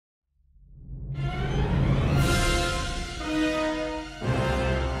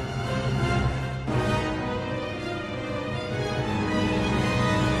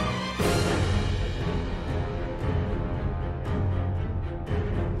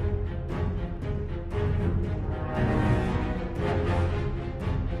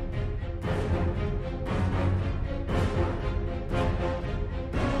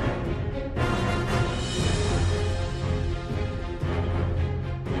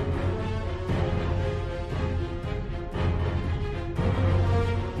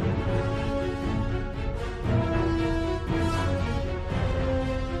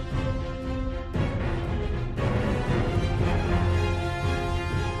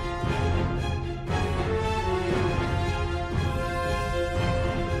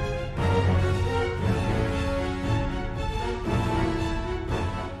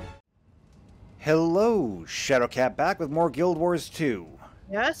Hello, Shadowcat back with more Guild Wars 2.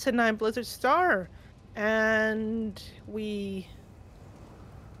 Yes, and I'm Blizzard Star. And we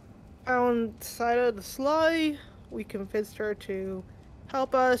found Saida the Sly. We convinced her to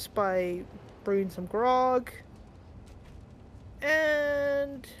help us by brewing some grog.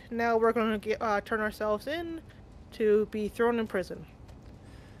 And now we're going to turn ourselves in to be thrown in prison.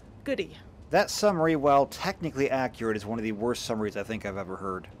 Goody. That summary, while technically accurate, is one of the worst summaries I think I've ever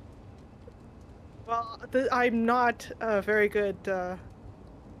heard. Well, I'm not a very good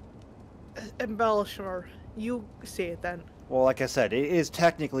embellisher. You say it then. Well, like I said, it is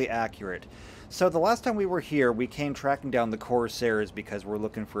technically accurate. So the last time we were here, we came tracking down the Corsairs because we're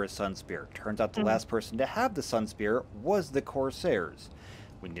looking for a sunspear. Turns out the last person to have the sunspear was the Corsairs.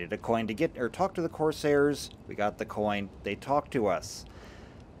 We needed a coin to get or talk to the Corsairs. We got the coin. They talked to us.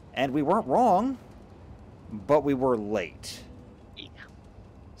 And we weren't wrong, but we were late. Yeah.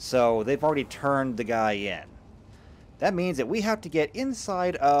 So they've already turned the guy in. That means that we have to get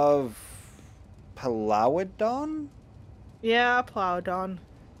inside of Palauidon? Yeah, Plaudon.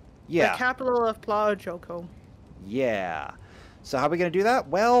 Yeah. The capital of Plaujoko. Yeah. So how are we going to do that?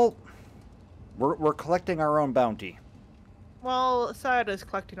 Well, we're collecting our own bounty. Well, Saida's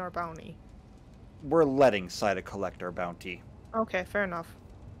collecting our bounty. We're letting Saida collect our bounty. Okay, fair enough.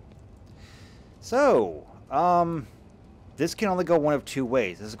 So, this can only go one of two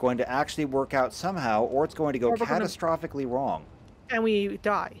ways. This is going to actually work out somehow, or it's going to go catastrophically wrong. And we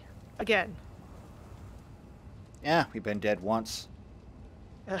die. Again. Yeah, we've been dead once.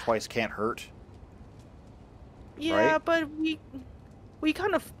 Twice can't hurt. Yeah, right? but we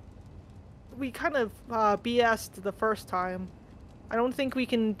kind of BS'd the first time. I don't think we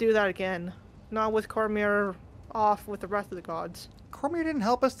can do that again. Not with Cormier off with the rest of the gods. Cormier didn't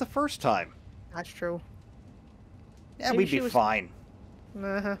help us the first time. That's true. Yeah, Maybe we'd be fine.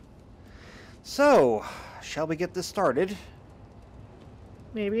 Uh-huh. So, shall we get this started?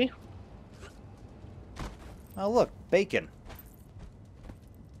 Maybe. Oh, look, bacon.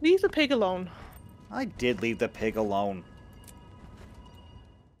 Leave the pig alone. I did leave the pig alone.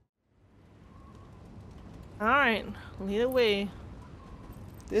 Alright, lead the way.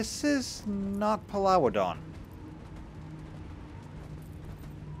 This is not Palauidon.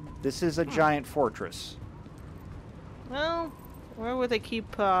 This is a giant fortress. Well, where would they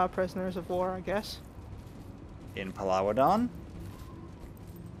keep prisoners of war, I guess? In Palauidon?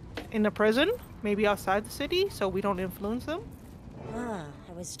 In the prison? Maybe outside the city, so we don't influence them? Ah,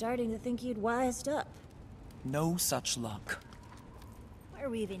 I was starting to think you'd wised up. No such luck. Why are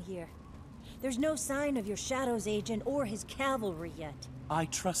we even here? There's no sign of your Shadows agent or his cavalry yet. I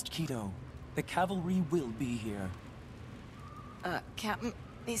trust Keto. The cavalry will be here. Captain,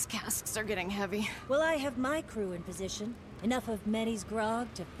 these casks are getting heavy. Well, I have my crew in position. Enough of Meddy's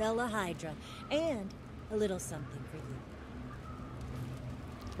grog to fell a Hydra. And a little something for you.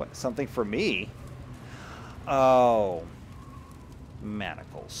 What, something for me? Oh.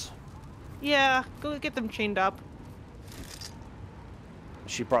 Manacles. Yeah, go get them chained up.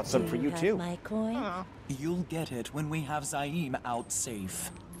 She brought some for you too. My coin? Oh. You'll get it when we have Zaim out safe.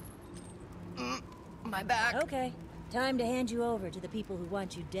 My back. Okay. Time to hand you over to the people who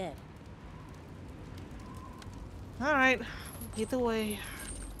want you dead. Alright, either way.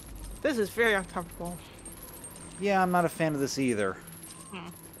 This is very uncomfortable. Yeah, I'm not a fan of this either.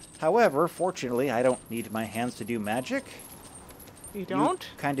 However, fortunately, I don't need my hands to do magic. You don't?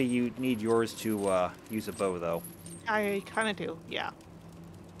 You need yours to use a bow, though. I kind of do, yeah.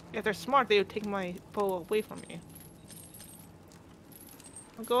 If they're smart, they would take my bow away from me.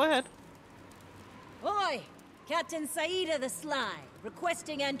 Well, go ahead. Oi! Captain Saida the Sly,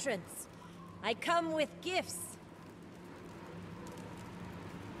 requesting entrance. I come with gifts.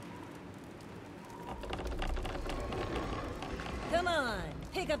 Come on,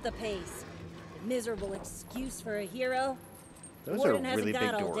 pick up the pace. A miserable excuse for a hero. Those Warden are really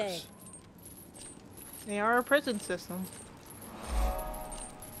hasn't big got all day. doors. They are a prison system.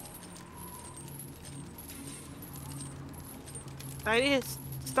 I need to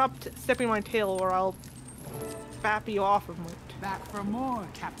stop stepping my tail or I'll bap you off of it. Back for more,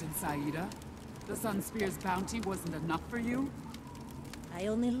 Captain Saida. The Sunspear's bounty wasn't enough for you? I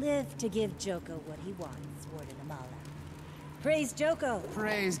only live to give Joko what he wants, Warden Amala. Praise Joko!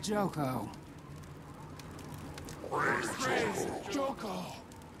 Praise Joko. Praise Joko!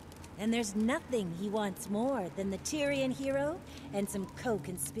 And there's nothing he wants more than the Tyrian hero and some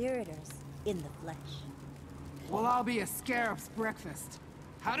co-conspirators in the flesh. Well, I'll be a scarab's breakfast.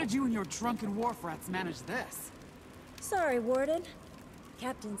 How did you and your drunken wharf rats manage this? Sorry, Warden.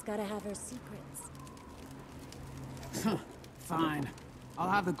 Captain's gotta have her secrets. Fine. I'll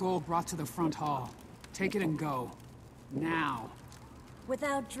have the gold brought to the front hall. Take it and go. Now.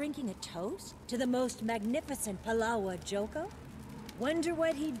 Without drinking a toast to the most magnificent Palawa Joko? Wonder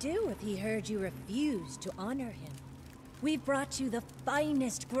what he'd do if he heard you refused to honor him. We've brought you the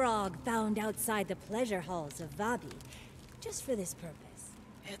finest grog found outside the pleasure halls of Vabi, just for this purpose.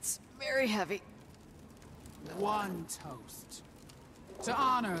 It's very heavy. One toast. To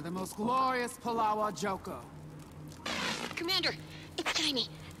honor the most glorious Palawa Joko. Commander, it's Jaime.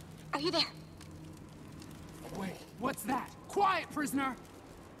 Are you there? Wait, what's that? Quiet, prisoner!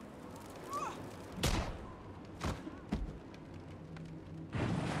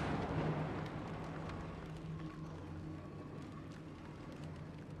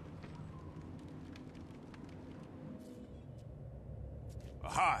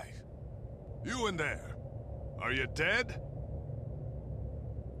 Hi. You in there. Are you dead?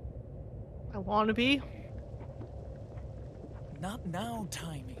 I want to be. Not now,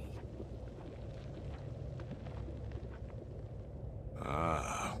 Timey.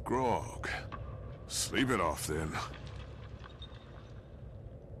 Ah, grog. Sleep it off then.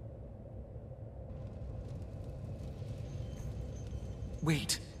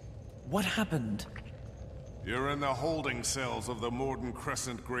 Wait, what happened? You're in the holding cells of the Morden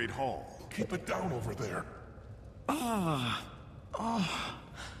Crescent Great Hall. Keep it down over there. Are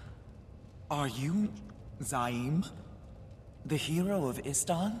you Zaim? The hero of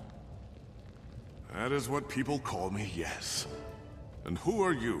Istan? That is what people call me, yes. And who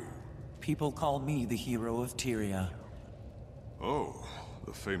are you? People call me the hero of Tyria. Oh,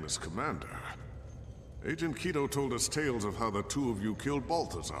 the famous commander. Agent Keto told us tales of how the two of you killed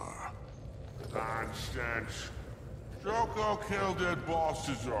Balthazar. Nonsense. Joko killed Ed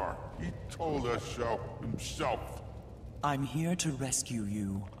Balthazar. He told us so himself. I'm here to rescue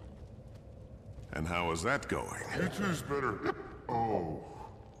you. And how is that going? You two's better. Oh.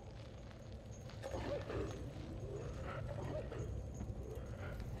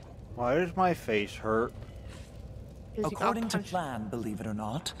 Why does my face hurt? 'Cause you got According to punched. plan, believe it or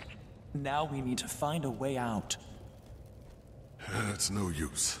not. Now we need to find a way out. It's no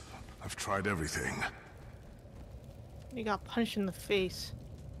use. I've tried everything. You got punched in the face.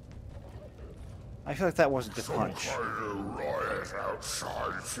 I feel like that wasn't a Some punch. kind of riot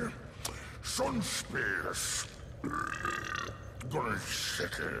outside. Sunspears. Gonna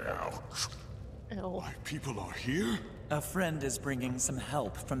check it out. Ew. People are here? A friend is bringing some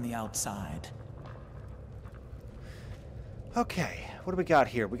help from the outside. Okay, what do we got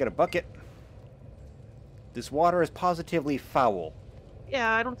here? We got a bucket. This water is positively foul.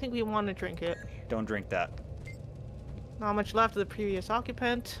 Yeah, I don't think we want to drink it. Don't drink that. Not much left of the previous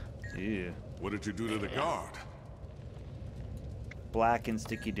occupant. Ew. What did you do to the guard? Black and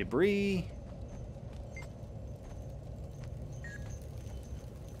sticky debris.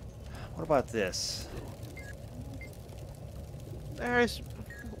 What about this? There's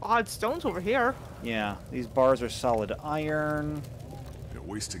odd stones over here. Yeah, these bars are solid iron. You're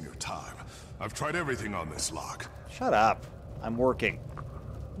wasting your time. I've tried everything on this lock. Shut up. I'm working.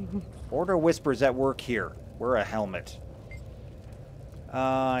 Order whispers at work here. Wear a helmet.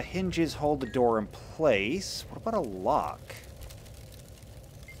 Hinges hold the door in place. What about a lock?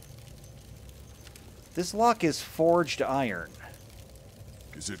 This lock is forged iron.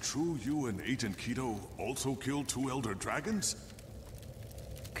 Is it true you and Agent Keto also killed two elder dragons?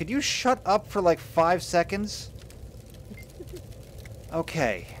 Could you shut up for like 5 seconds?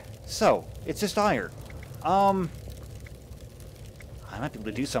 Okay, so it's just iron. I might be able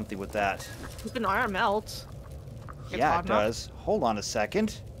to do something with that. Even iron melts. It's Yeah, hot it enough. does. Hold on a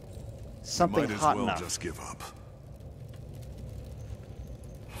second. Something Might as hot well enough. just give up.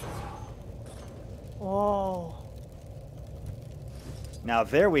 Oh. Now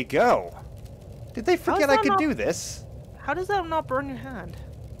there we go. Did they forget I that could not- do this? How does that not burn your hand?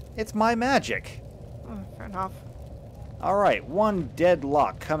 It's my magic. Fair enough. All right, one dead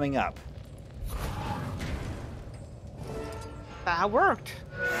lock coming up. That worked.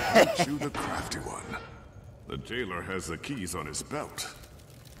 You the crafty one. The jailer has the keys on his belt.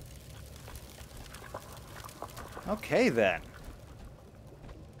 Okay then.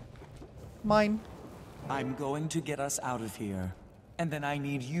 Mine. I'm going to get us out of here. And then I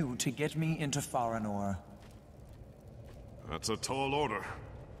need you to get me into Faranor. That's a tall order.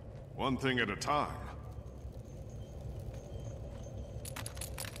 One thing at a time.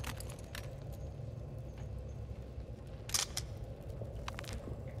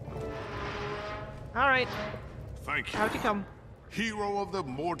 All right. Thank you. How'd you come? Hero of the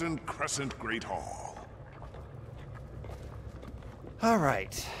Morden Crescent Great Hall. All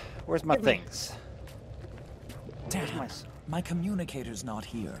right. Where's my things? Damn, my My communicator's not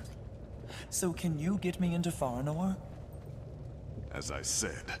here. So can you get me into Farinor? As I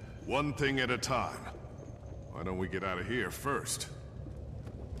said, one thing at a time. Why don't we get out of here first?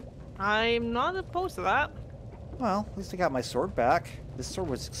 I'm not opposed to that. Well, at least I got my sword back. This sword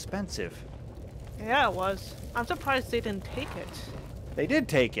was expensive. Yeah, it was. I'm surprised they didn't take it. They did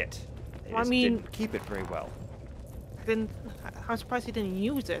take it. They I just mean- didn't keep it very well. I'm surprised they didn't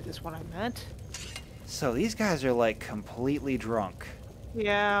use it, is what I meant. So these guys are like completely drunk.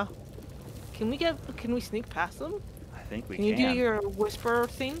 Yeah. Can we sneak past them? I think we Can you do your whisper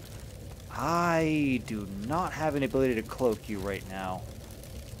thing? I do not have an ability to cloak you right now.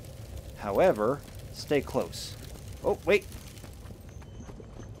 However, stay close. Oh, wait.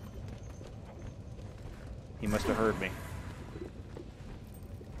 He must have heard me.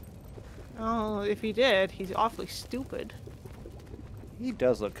 Oh, if he did, he's awfully stupid. He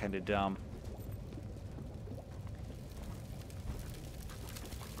does look kind of dumb.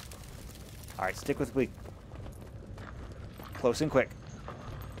 Alright, stick with me. Close and quick.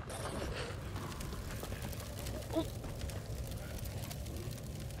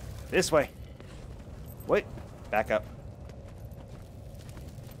 This way. Wait. Back up.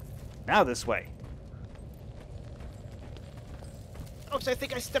 Now this way. Oh, so I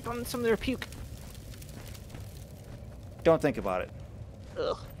think I stepped on some of their puke. Don't think about it.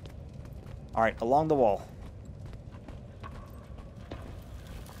 Ugh. Alright, along the wall.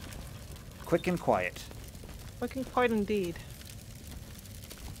 Quick and quiet. Looking quite indeed.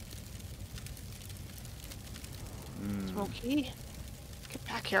 Smokey, get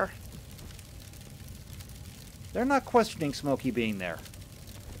back here. They're not questioning Smokey being there.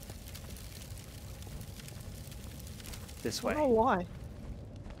 This I way. don't know why.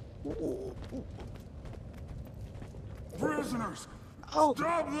 Prisoners! Oh,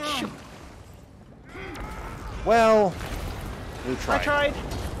 Stop them! Well, we I tried. tried.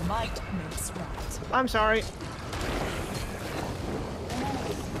 Might makes right. I'm sorry.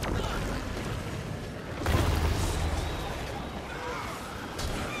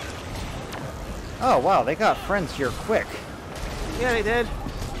 Oh, wow, they got friends here quick. Yeah, they did.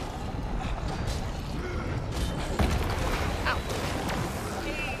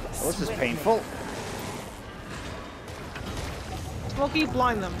 Well, this is painful. Smokey,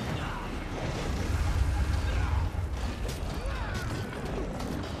 blind them.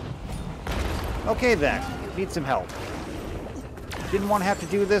 Okay then, need some help. Didn't want to have to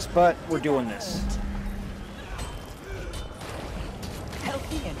do this, but we're doing this.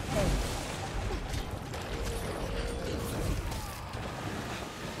 Healthy and healthy.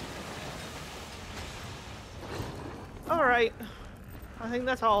 Alright. I think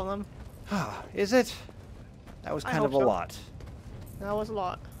that's all of them. Is it? That was I kind of a hope so. lot. That was a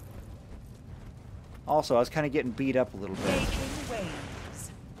lot. Also, I was kind of getting beat up a little bit. Making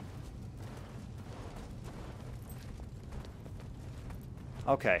waves.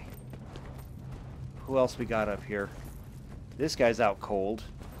 Okay. Who else we got up here? This guy's out cold.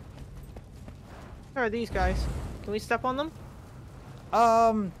 Where are these guys? Can we step on them?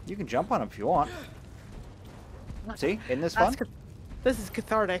 You can jump on him if you want. See? Isn't this fun? This is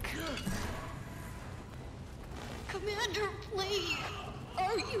cathartic. Commander, please!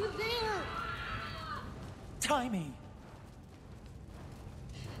 Are you there? Timey!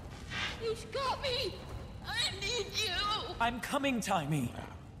 He's got me! I need you! I'm coming, Timey!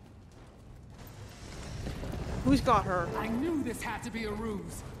 Who's got her? I knew this had to be a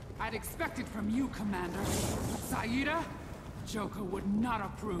ruse. I'd expect it from you, Commander. But Saida? Joker would not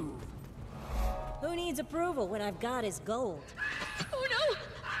approve. Who needs approval when I've got his gold? Oh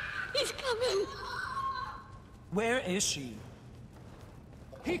no! He's coming! Where is she?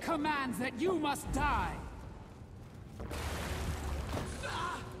 He commands that you must die.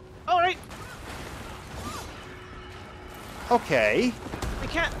 Alright, Okay. we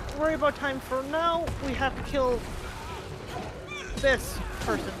can't worry about time for now. We have to kill this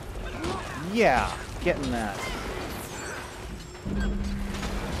person. Yeah, getting that.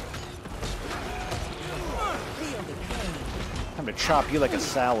 I'm gonna chop you like a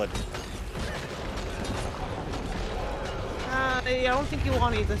salad. I don't think you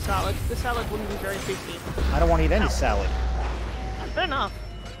want to eat the salad. The salad wouldn't be very tasty. I don't want to eat any salad. Fair enough.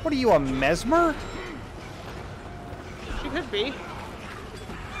 What are you, a mesmer? She could be.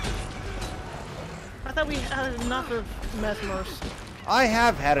 I thought we had enough of mesmers. I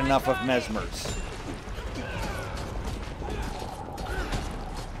have had enough of mesmers.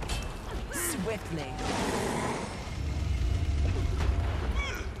 Swiftly.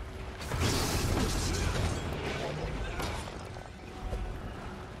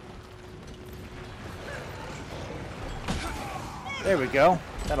 There we go.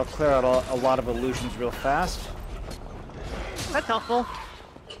 That'll clear out a lot of illusions real fast. That's helpful.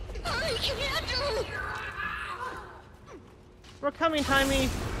 I can't do. We're coming, Timey.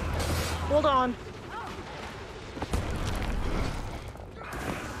 Hold on.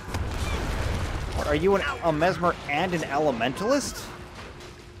 Are you a mesmer and an elementalist?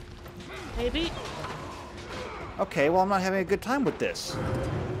 Maybe. Okay, well I'm not having a good time with this.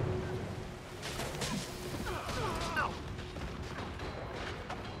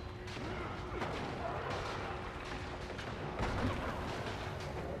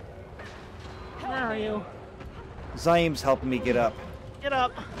 Where are you? Zaim's helping me get up. Get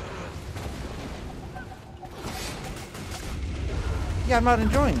up. Yeah, I'm not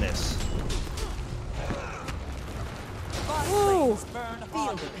enjoying this. Ooh.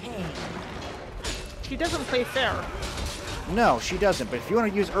 Feel the pain. She doesn't play fair. No, she doesn't, but if you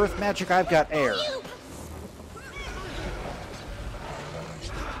want to use earth magic, I've got air.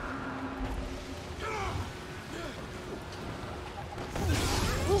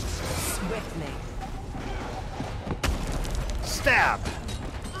 Swiftly. Stab!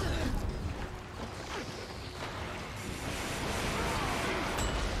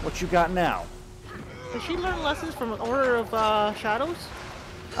 What you got now? Did she learn lessons from Order of Shadows?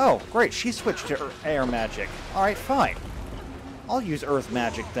 Oh, great, she switched to air magic. Alright, fine. I'll use earth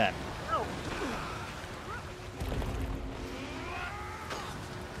magic then.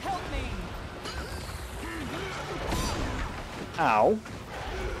 Help me. Ow.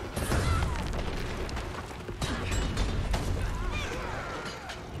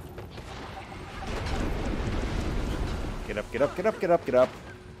 Get up, get up, get up, get up, get up.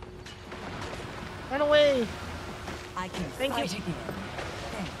 Run away! I can Thank fight you. again.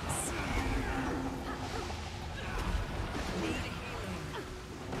 Thanks. Need healing.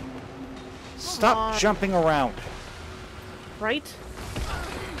 Stop on. jumping around. Right?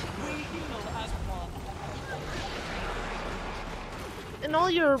 We heal as one. In all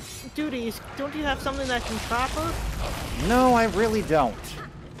your duties, don't you have something that can trap her? No, I really don't.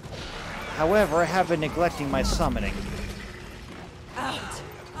 However, I have been neglecting my summoning. Out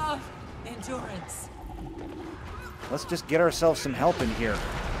of endurance. Let's just get ourselves some help in here.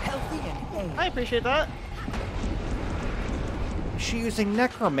 Healthy and hale. I appreciate that. Is she using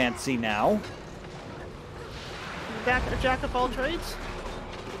necromancy now? Jack of all trades?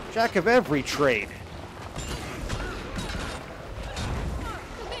 Jack of every trade.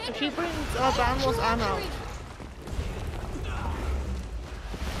 If she brings animals, I'm out.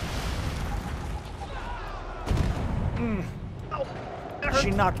 Oh, that hurt. She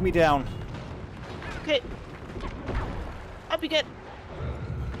knocked me down. Okay. Up you get.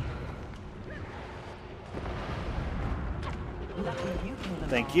 Lucky you killed them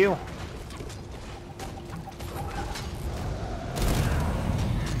Thank all. you.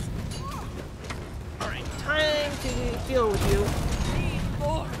 Alright, time to deal with you. Need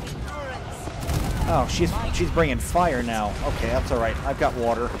more endurance. Oh, she's bringing fire now. Okay, that's all right. I've got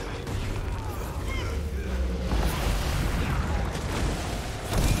water.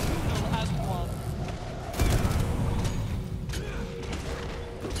 Heal as one.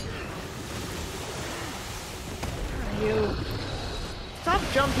 You. Stop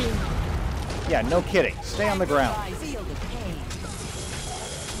jumping. Yeah, no kidding. Stay on the ground. I feel the pain.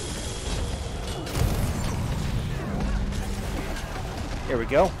 Here we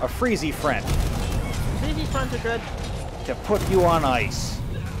go. A freezy friend These fronts are good. to put you on ice.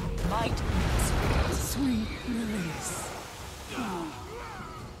 Might means Sweet release.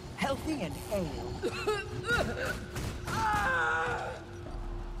 healthy and hale.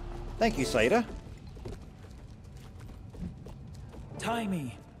 Thank you, Saida.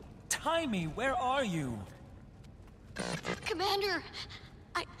 Timey! Timey, where are you? Commander,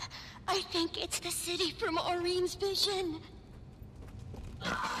 I think it's the city from Aureen's vision.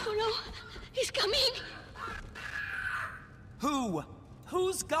 Oh no, he's coming. Who?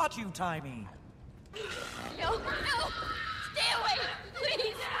 Who's got you, Timey? No, no, stay away,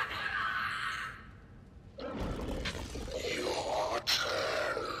 please. Your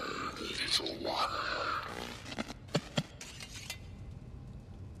turn, little one.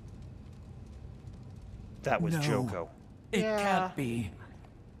 That was No. Joko. It Yeah. can't be.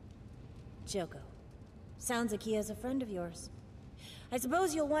 Joko. Sounds like he has a friend of yours. I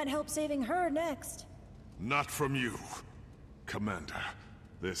suppose you'll want help saving her next. Not from you, Commander.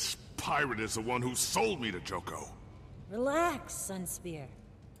 This pirate is the one who sold me to Joko. Relax, Sunspear.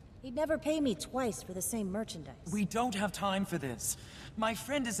 He'd never pay me twice for the same merchandise. We don't have time for this. My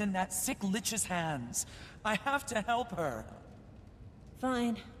friend is in that sick lich's hands. I have to help her.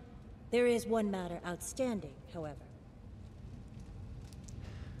 Fine. There is one matter outstanding, however.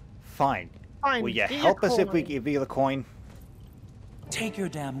 Fine. Fine. Will you get your help us if we coin. give you the coin? Take your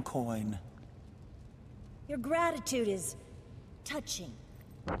damn coin. Your gratitude is touching.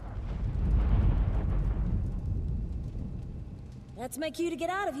 That's my cue to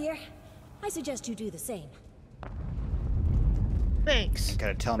get out of here. I suggest you do the same. Thanks. You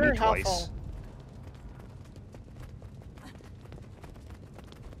gotta tell me Very twice. helpful.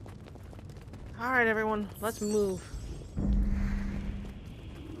 All right, everyone, let's move.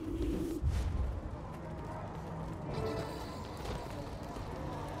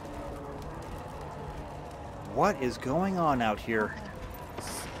 What is going on out here?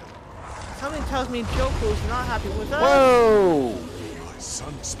 Something tells me Joko's not happy with us. Whoa! My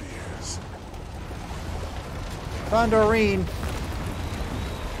sunspears. Found Doreen.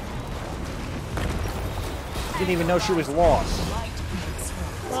 Didn't even know she was lost.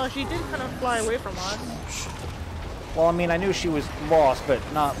 Well, she did kind of fly away from us. Well, I mean, I knew she was lost, but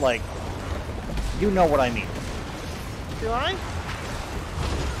not like... You know what I mean. Do I?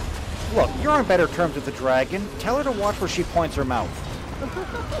 Look, you're on better terms with the dragon. Tell her to watch where she points her mouth.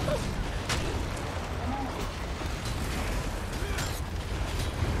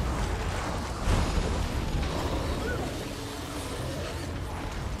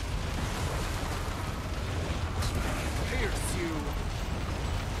 Pierce you.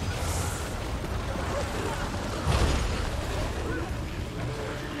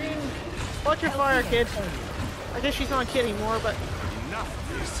 Watch your fire, kid. I guess she's not a kid anymore, but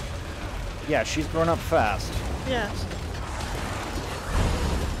Enough of this. Yeah, she's grown up fast. yes.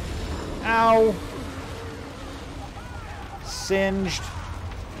 Ow! Singed.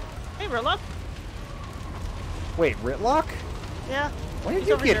 Hey, Rillup. Wait, Ritlock? Yeah. When did he's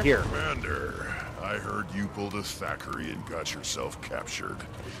you over get here? Commander, I heard you pulled a Thackeray and got yourself captured.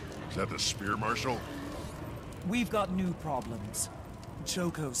 Is that the Spear Marshal? We've got new problems.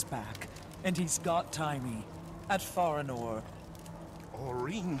 Joko's back, and he's got Timey at Farinor.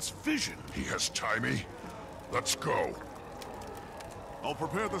 Aureen's vision. He has Timey. Let's go. I'll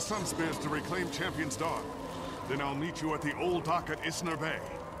prepare the sunspears to reclaim Champion's Dawn. Then I'll meet you at the old dock at Isner Bay.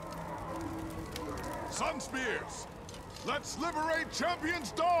 Sunspears! Let's liberate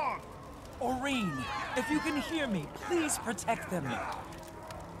Champion's Dawn! Aureen, if you can hear me, please protect them.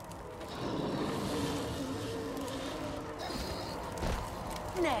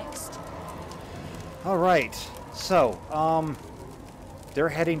 Next. Alright, so, they're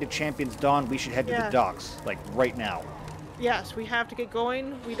heading to Champion's Dawn. We should head to Yeah. the docks, like, right now. Yes, we have to get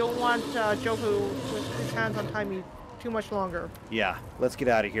going. We don't want Joko with his hands on Timey too much longer. Yeah, let's get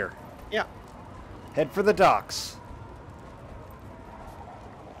out of here. Yeah. Head for the docks.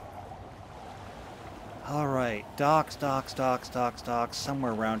 Alright, docks,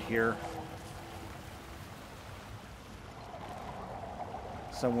 somewhere around here.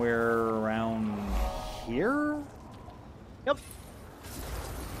 Somewhere around here? Yep.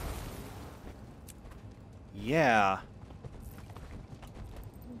 Yeah.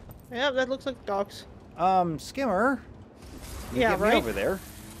 Yeah, that looks like dogs. Skimmer. You Yeah, get me right? over there.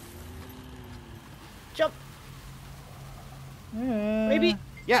 Jump. Maybe.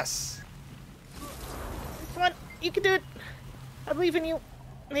 Yes. Come on, you can do it. I believe in you.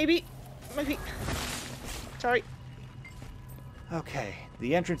 Maybe. Maybe. Sorry. Okay,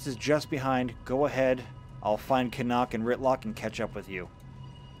 the entrance is just behind. Go ahead. I'll find Canuck and Ritlock and catch up with you.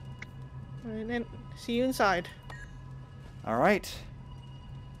 And then see you inside. Alright.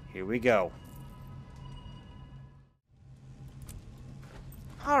 Here we go.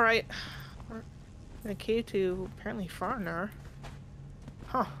 Alright. We're in a cave to apparently Farinor.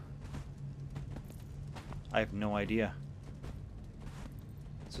 Huh. I have no idea.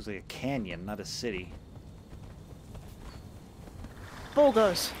 This is like a canyon, not a city.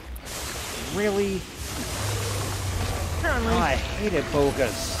 Bogas. Really? Apparently. I hated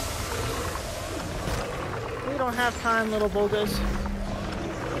bogas. We don't have time, little Bogas.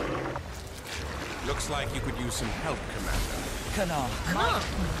 Looks like you could use some help, Commander. Kana.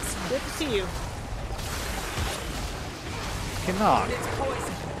 Good to see you. Canuck,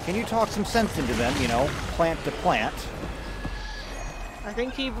 can you talk some sense into them, you know, plant to plant? I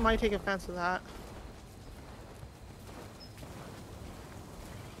think he might take offense to that.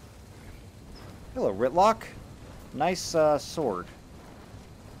 Hello, Ritlock. Nice, sword.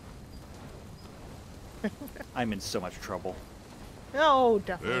 I'm in so much trouble. Oh,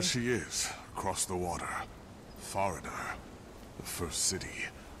 definitely. There she is, across the water. Farinor, the first city.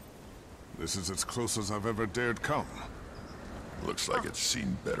 This is as close as I've ever dared come. Looks like it's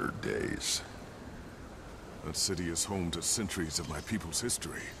seen better days. That city is home to centuries of my people's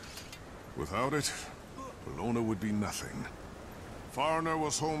history. Without it, Bologna would be nothing. Farinor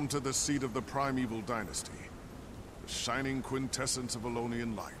was home to the seat of the primeval dynasty, the shining quintessence of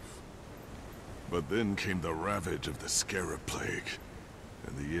Elonian life. But then came the ravage of the Scarab Plague,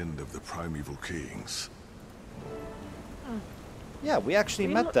 and the end of the primeval kings. Yeah, we actually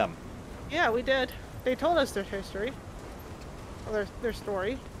met them. Yeah, we did. They told us their history. Or their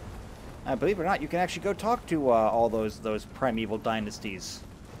story. Believe it or not, you can actually go talk to all those primeval dynasties.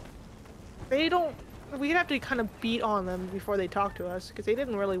 They don't... We'd have to kind of beat on them before they talk to us, because they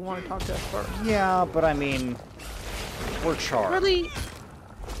didn't really want to talk to us first. Yeah, but I mean, we're Char. Really?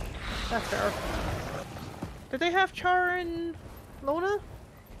 That's fair. Did they have Char in Lona?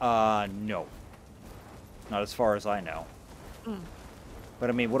 No. Not as far as I know. But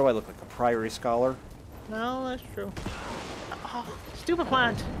I mean, what do I look like? A Priory Scholar? No, that's true. Oh, stupid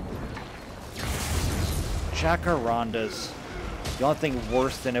plant. Jacarandas. The only thing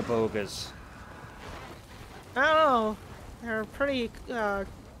worse than Ibogas. I don't know. They're pretty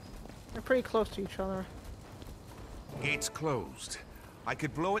close to each other. Gates closed. I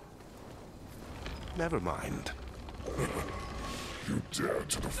could blow it. Never mind. You dare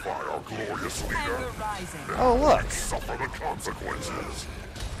to defy our glorious leader? Anger rising. Oh, look. Suffer the consequences.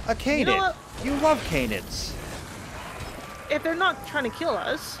 A Canid. You know what? You love Canids. If they're not trying to kill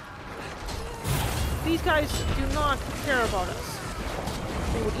us, these guys do not care about us.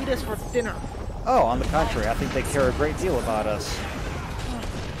 They would eat us for dinner. Oh, on the contrary, I think they care a great deal about us.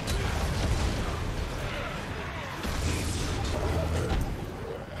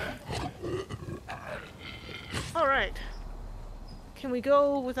 Alright. Can we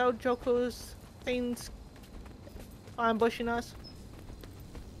go without Joko's things ambushing us?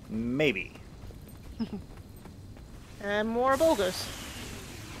 Maybe. And more bogus.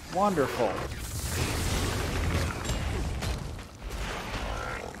 Wonderful.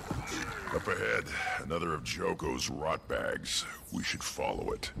 Up ahead, another of Joko's rot bags. We should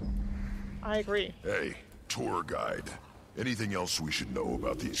follow it. I agree. Hey, tour guide. Anything else we should know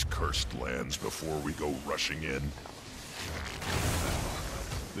about these cursed lands before we go rushing in?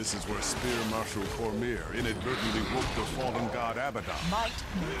 This is where Spear Marshal Cormier inadvertently woke the fallen god Abaddon. Might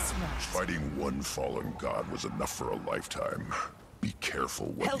meets right. Fighting one fallen god was enough for a lifetime. Be careful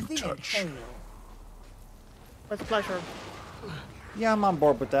what Healthy you and touch. hale. With pleasure. Yeah, I'm on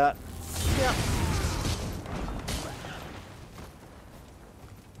board with that. Yeah.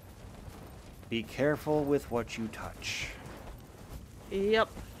 Be careful with what you touch. Yep.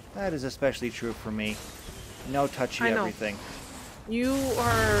 That is especially true for me. No touchy I know. everything. You've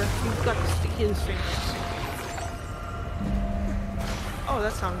got the stickiest fingers. Oh,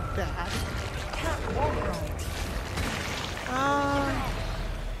 that sounds bad. Can't walk right.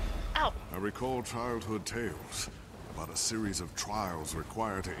 Ow. I recall childhood tales about a series of trials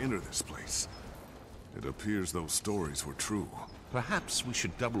required to enter this place. It appears those stories were true. Perhaps we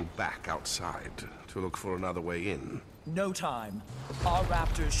should double back outside to look for another way in. No time. Our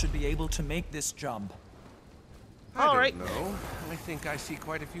raptors should be able to make this jump. I All don't right. know. I think I see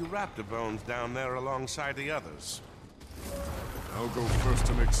quite a few raptor bones down there alongside the others. I'll go first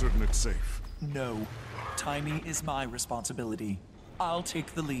to make certain it's safe. No. Timing is my responsibility. I'll take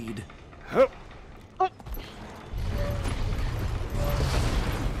the lead. Hup. Oh.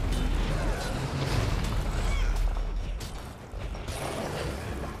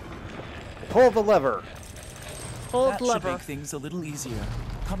 Pull the lever. Pull That the should lever. make things a little easier.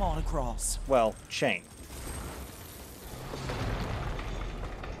 Come on across. Well, chain.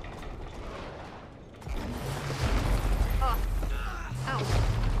 Ow.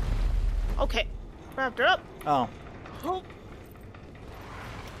 Okay. Wrapped her up. Oh. Oh.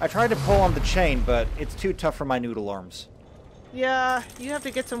 I tried to pull on the chain, but it's too tough for my noodle arms. Yeah, you have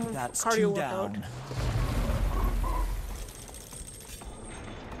to get some That's cardio two workout. down.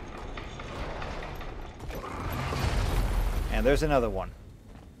 And there's another one.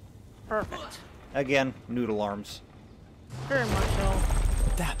 Perfect. Again, noodle arms. Very much so.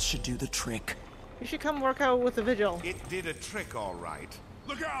 That should do the trick. You should come work out with the vigil. It did a trick, all right.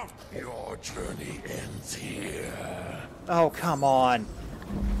 Look out! Your journey ends here. Oh, come on.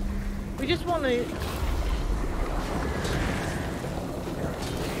 We just want to...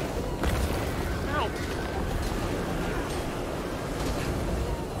 Ow.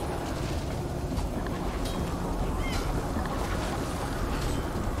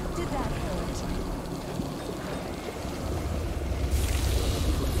 Did that hurt?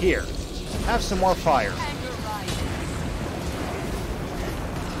 Here. Have some more fire. Anger rising.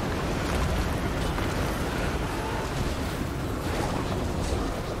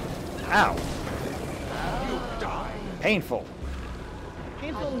 Ow. Painful.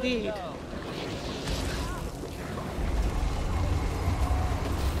 Painful indeed.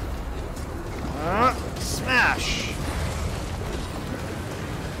 Smash!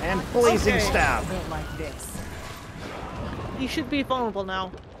 And blazing stab. I don't like this. He should be vulnerable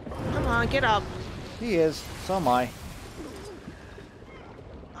now. Come on, get up. He is. So am I.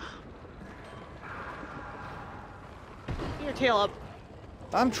 Get your tail up.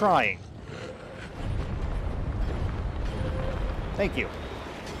 I'm trying. Thank you.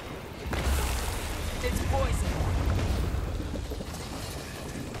 It's poison.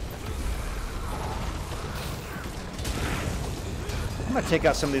 I'm gonna take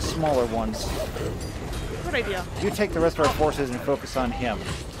out some of these smaller ones. Good idea. You take the rest of our forces and focus on him.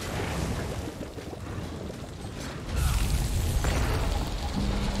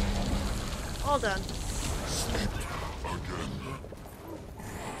 All done.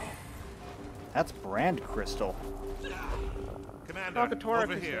 That's brand crystal. Commander, Rockatorac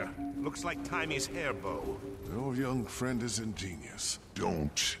over is here. Looks like Timey's hair bow. Your young friend is ingenious.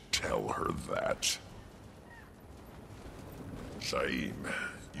 Don't tell her that. Zaim,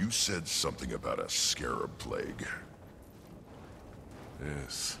 you said something about a scarab plague.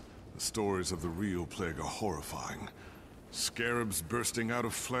 Yes, the stories of the real plague are horrifying. Scarabs bursting out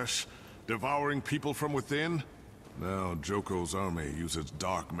of flesh, devouring people from within. Now Joko's army uses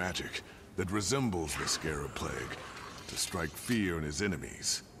dark magic that resembles the scarab plague to strike fear in his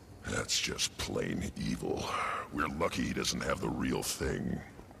enemies. That's just plain evil. We're lucky he doesn't have the real thing.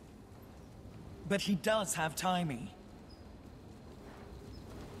 But he does have Timey.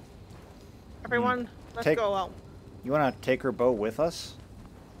 Everyone, let's Take- go out. You wanna take her bow with us?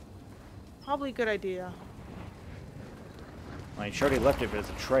 Probably a good idea. I mean, she already left it as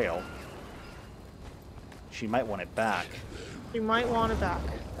a trail. She might want it back. You might want it back.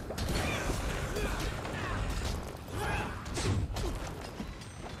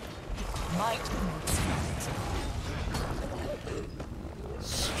 Might makes right.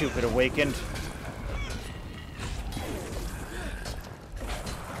 Stupid awakened.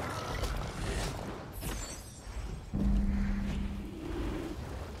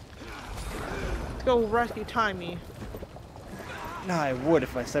 Let's go rescue Timey. No, I would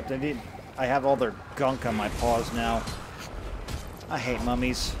if I stepped in. I have all their gunk on my paws now. I hate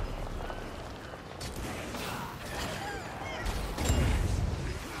mummies.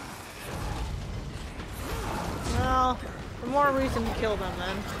 Well, the more reason to kill them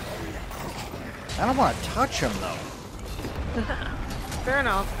then. I don't want to touch them though. Fair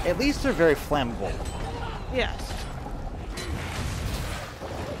enough. At least they're very flammable. Yes.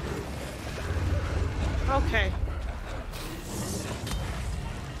 Okay.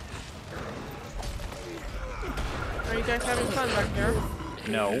 Are you guys having fun back there?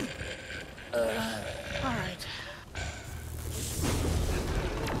 No. Alright.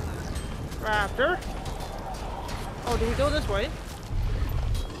 Raptor. Oh, do we go this way?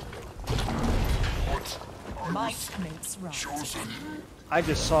 Might makes right. I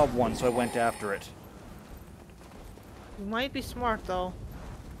just saw one, so I went after it. You might be smart though.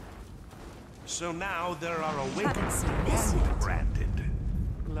 So now there are Haven't awakened seen this and yet. branded.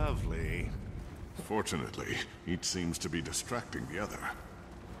 Lovely. Fortunately, each seems to be distracting the other.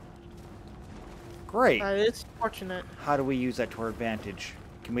 Great. That is fortunate. How do we use that to our advantage?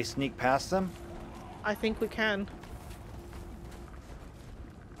 Can we sneak past them? I think we can.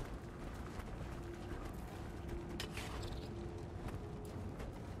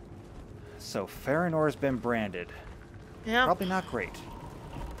 So Faranor's been branded. Yeah. Probably not great.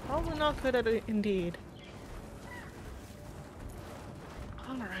 Probably not good at it indeed.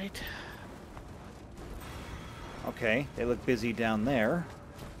 Alright. Okay, they look busy down there.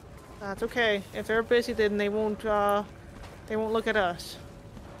 That's okay. If they're busy then they won't look at us.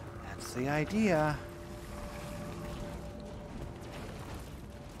 That's the idea.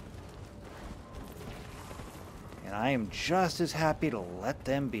 And I am just as happy to let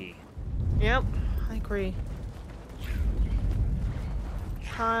them be. Yep, I agree.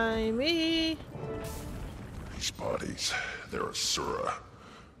 Timey! These bodies, they're Asura.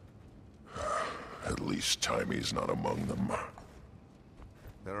 At least Timey's not among them.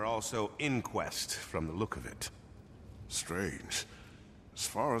 There are also inquest from the look of it. Strange. As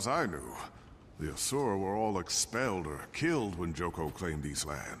far as I knew, the Asura were all expelled or killed when Joko claimed these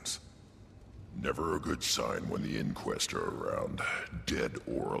lands. Never a good sign when the Inquest are around, dead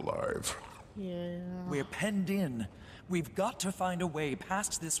or alive. Yeah. We're penned in. We've got to find a way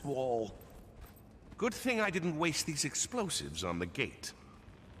past this wall. Good thing I didn't waste these explosives on the gate.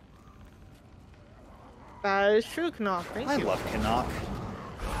 That is true, Knock. Thank I you. love Canuck.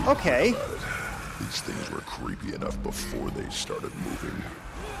 Okay. These things were creepy enough before they started moving.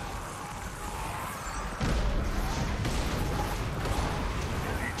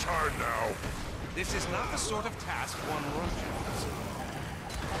 Each hard now. This is not the sort of task one rushes.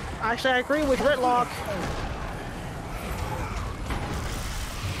 Actually, I agree with Ritlock.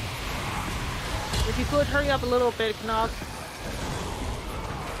 If you could hurry up a little bit, Knock.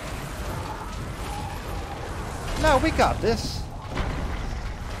 No, we got this.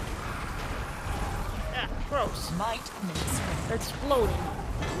 Yeah, gross. Might makes right. Exploding.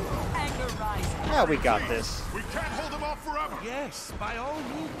 Anger rising. Yeah, we got this. We can't hold them off forever! Yes, by all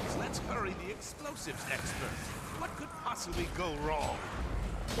means, let's hurry the explosives expert. What could possibly go wrong?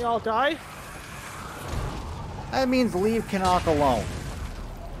 They all die? That means leave Canuck alone.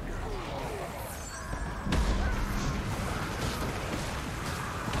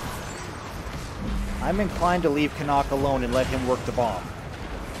 I'm inclined to leave Canuck alone and let him work the bomb.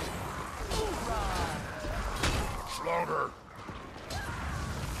 Slaughter!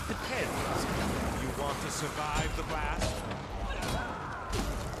 Depends. You want to survive the blast?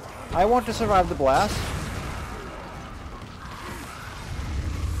 I want to survive the blast.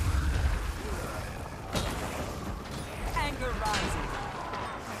 Anger rising.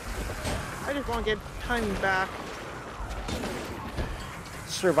 I just want to get timing back.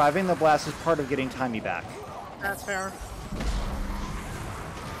 Surviving the blast is part of getting Timey back. That's fair.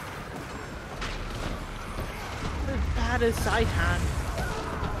 As bad as Saitan.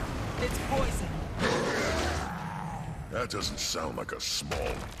 It's poison. That doesn't sound like a small,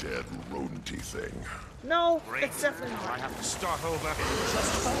 dead, rodenty thing. No, Great. it's definitely I not. have to start over.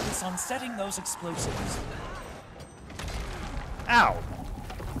 Just focus on setting those explosives. Ow!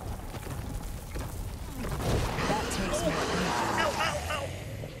 That takes more energy. Ow, ow, ow.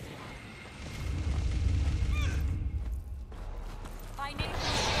 I need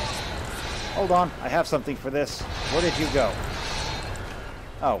Hold on, I have something for this. Where did you go?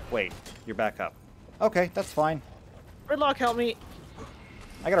 Oh, wait. You're back up. Okay, that's fine. Ritlock, help me.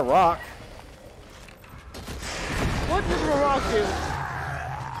 I got a rock. What did the rock do?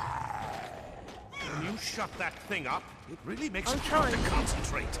 When you shut that thing up, it really makes I'm it hard to trying.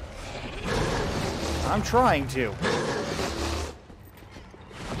 concentrate. I'm trying to.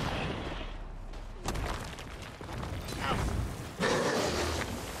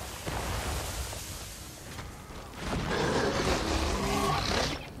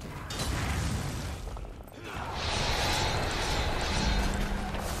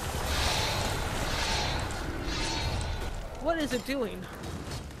 What is it doing?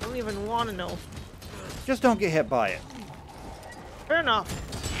 I don't even want to know. Just don't get hit by it. Fair enough.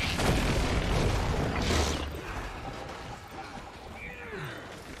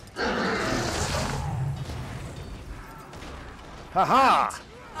 Haha!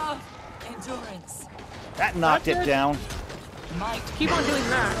 of endurance. That knocked That's it it? down. Might Keep on doing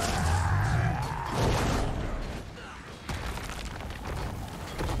that.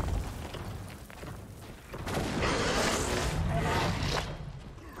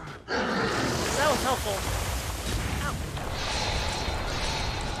 That was helpful.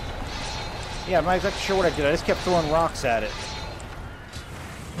 Yeah, I'm not exactly sure what I did. I just kept throwing rocks at it.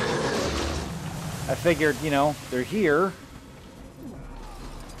 I figured, you know, they're here.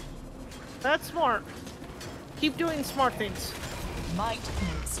 That's smart. Keep doing smart things. might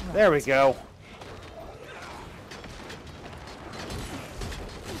makes right. There we go.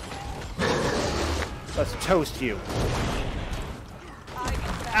 Let's toast you. I'm in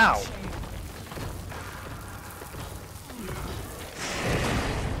bad Ow. shape.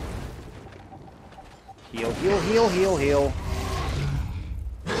 Heal, heal, heal, heal, heal.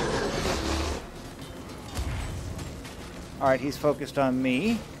 Alright, he's focused on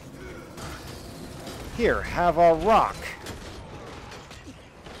me. Here, have a rock.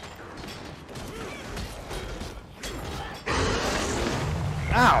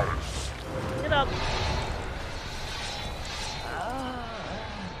 Ow! Get up.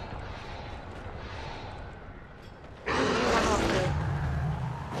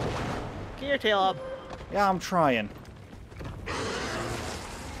 Get your tail up. Yeah, I'm trying.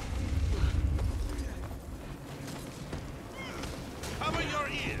 Cover your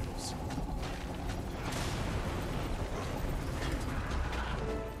ears.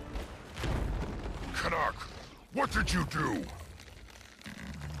 Canuck, what did you do?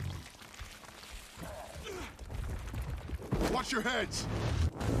 Watch your heads!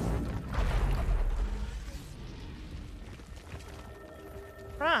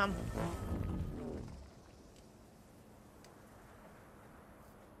 Ram.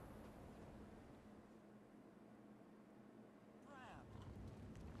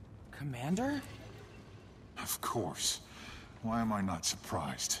 Commander? Of course. Why am I not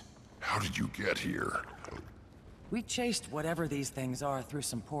surprised? How did you get here? We chased whatever these things are through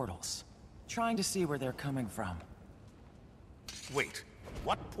some portals. trying to see where they're coming from. Wait,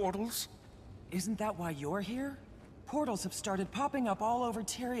 what portals? Isn't that why you're here? Portals have started popping up all over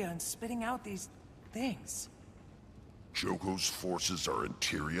Tyria and spitting out these things. Joko's forces are in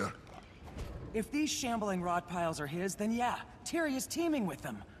Tyria? If these shambling rot piles are his, then yeah, Tyria's teaming with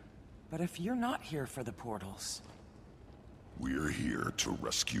them. But if you're not here for the portals... We're here to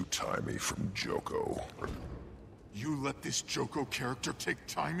rescue Taimi from Joko. You let this Joko character take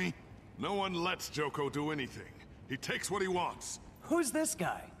Taimi? No one lets Joko do anything. He takes what he wants. Who's this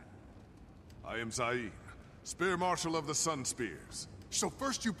guy? I am Zain, Spear Marshal of the Sunspears. So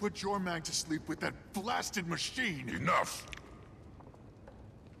first you put your man to sleep with that blasted machine. Enough!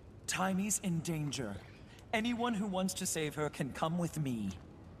 Taimi's in danger. Anyone who wants to save her can come with me.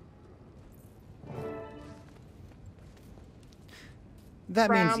 That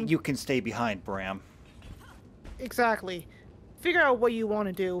Bram. means you can stay behind, Bram. Exactly. Figure out what you want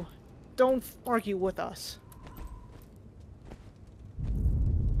to do. Don't argue with us.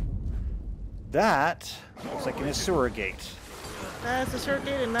 That looks like an Asura gate. That's a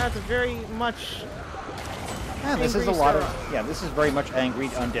circuit, and that's a very much. And this is a angry lot Asura. of. Yeah, this is very much angry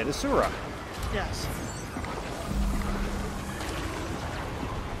undead Asura. Yes.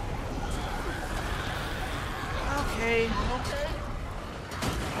 Okay.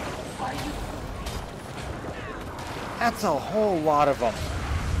 That's a whole lot of them.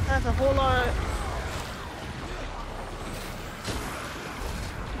 That's a whole lot.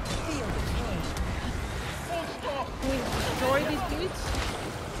 Can we destroy these gates?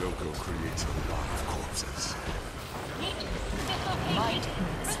 Joko creates a lot of corpses. Might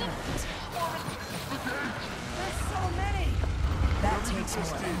need sweat. There's so many. That takes more.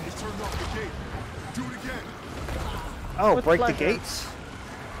 He turned off the gate. Do it again. Oh, With break pleasure. the gates?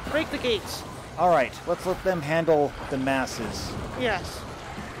 Break the gates. Alright, let's let them handle the masses. Yes.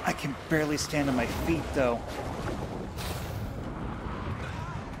 I can barely stand on my feet, though.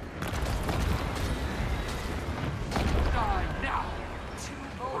 Die now!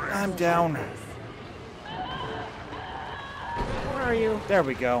 I'm down. Where are you? There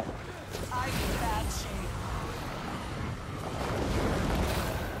we go. I'm in bad shape.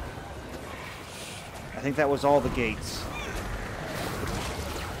 I think that was all the gates.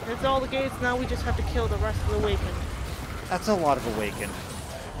 That's all the gates. Now we just have to kill the rest of the Awakened. That's a lot of awakened.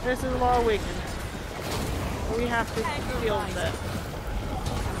 This is a lot of Awakened. We have to deal with it.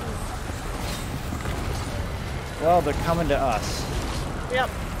 Well, they're coming to us. Yep.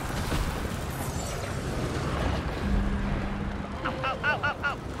 Ow, ow, ow, ow,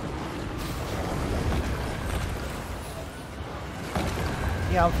 ow.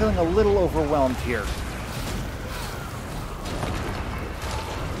 Yeah, I'm feeling a little overwhelmed here.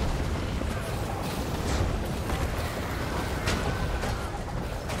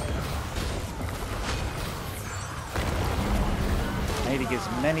 I need to get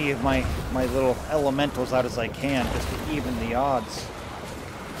as many of my little elementals out as I can, just to even the odds.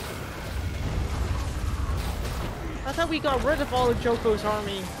 I thought we got rid of all of Joko's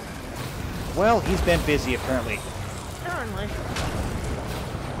army. Well, he's been busy, apparently. Apparently.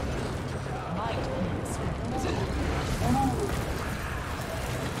 Might need sweat.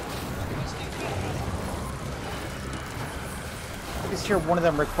 I just hear one of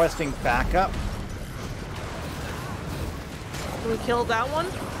them requesting backup. Can we kill that one?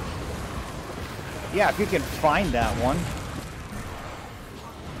 Yeah, if you can find that one.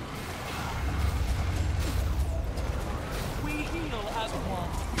 We heal as one.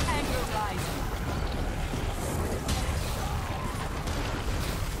 Anger rising.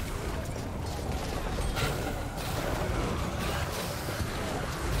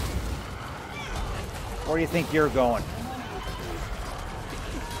 Where do you think you're going?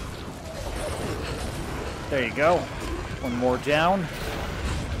 There you go. One more down.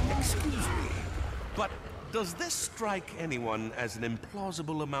 Excuse me, but does this strike anyone as an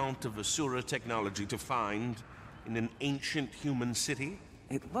implausible amount of Asura technology to find in an ancient human city?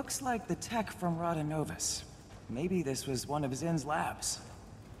 It looks like the tech from Rodanovis. Maybe this was one of Zin's labs.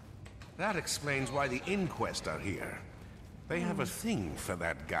 That explains why the Inquest are here. They have a thing for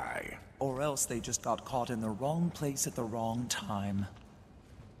that guy. Or else they just got caught in the wrong place at the wrong time.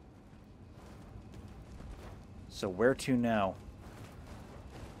 So where to now?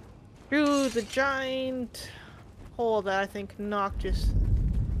 Through the giant hole that I think Nock just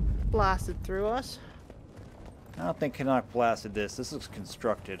blasted through us. I don't think Canuck blasted this. This looks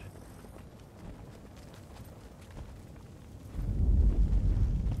constructed.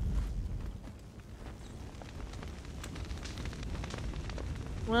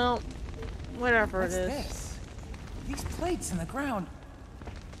 Well, whatever What's it is. this? These plates in the ground.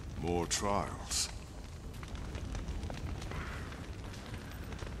 More trials.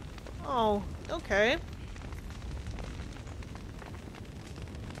 Oh, okay.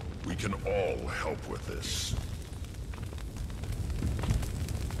 We can all help with this.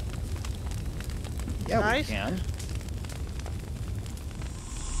 Yeah, Nice. we can.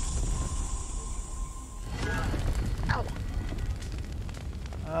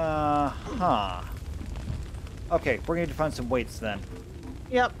 Huh. Okay, we're going to find some weights then.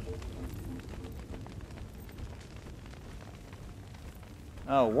 Yep.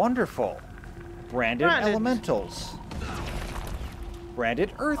 Oh, wonderful. Branded Branded. elementals.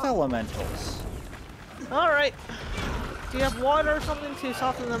 Branded earth elementals. Alright. Do you have water or something to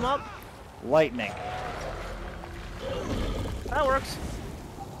soften them up? Lightning. That works.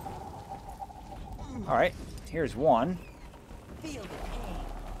 Alright, here's one. Feel the pain.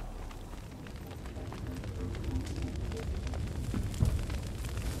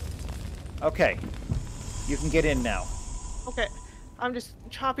 Okay, you can get in now. Okay. I'm just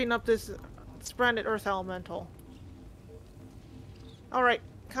chopping up this branded earth elemental. Alright,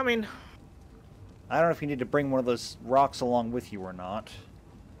 coming. I don't know if you need to bring one of those rocks along with you or not.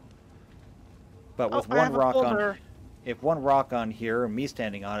 But with I one have a rock on, folder. if one rock on here and me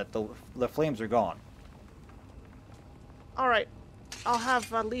standing on it, the flames are gone. Alright. I'll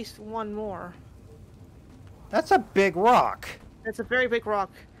have at least one more. That's a big rock. It's a very big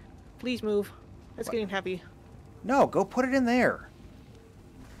rock. Please move. It's getting heavy. No, go put it in there.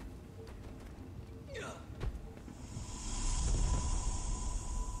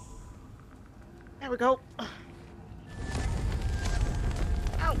 There we go. Ow,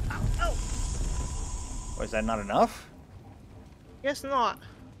 ow, ow. Was that not enough? Guess not.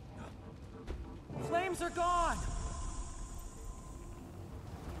 Flames are gone!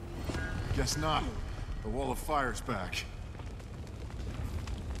 Guess not. The wall of fire's back.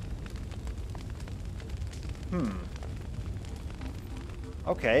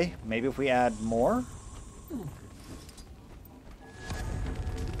 Okay, maybe if we add more?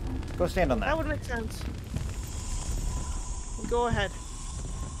 Go stand on That that. would make sense. Go ahead.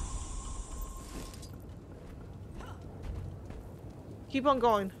 Keep on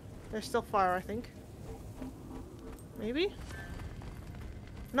going. There's still fire, I think. Maybe?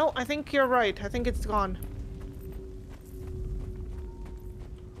 No, I think you're right. I think it's gone.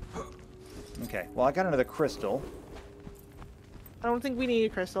 Okay, well I got another crystal. I don't think we need a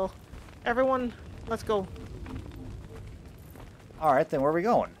crystal. Everyone, let's go. Alright, then where are we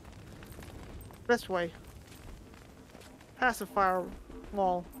going? This way. Past the fire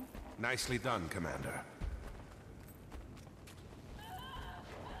wall. Nicely done, Commander.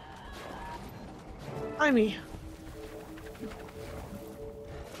 Me.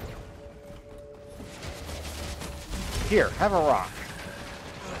 Here, have a rock.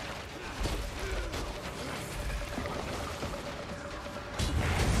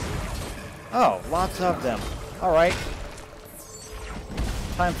 Oh, lots of them. Alright.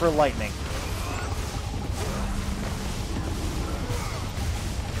 Time for lightning.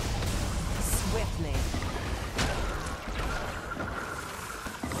 Swiftly.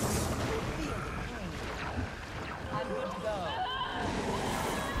 I'm good to go.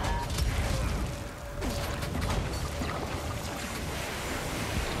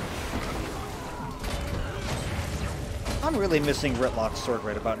 I'm really missing Ritlock's sword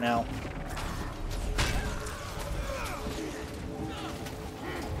right about now.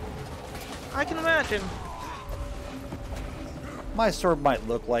 I can imagine. My sword might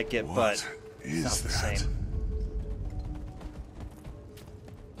look like it, What but it's is not the that? same.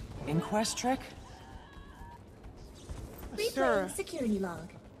 Inquest trick? Sure. Replaying security log.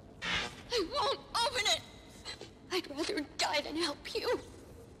 I won't open it! I'd rather die than help you.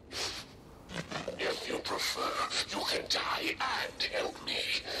 If you prefer, you can die and help me.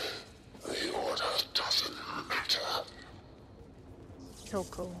 The order doesn't matter.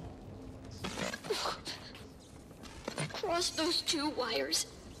 Choco. Cross those two wires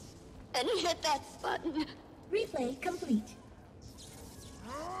and hit that button. Replay complete.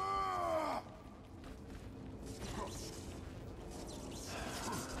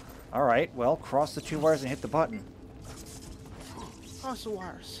 Alright, well, cross the two wires and hit the button. Cross the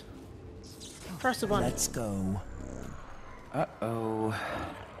wires. Press the button. Let's go. Uh-oh.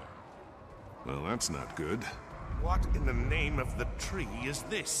 Well, that's not good. What in the name of the tree is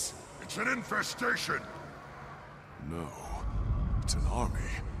this? It's an infestation. No. It's an army.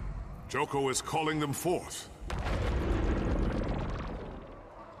 Joko is calling them forth.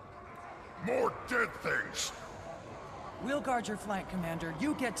 More dead things. We'll guard your flank, Commander.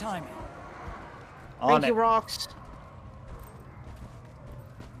 You get timing. On Thank it. you, Rocks.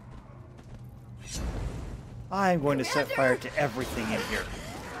 I'm going to set fire to everything in here.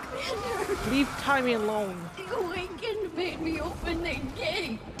 Leave Timmy alone. The awakened made me open the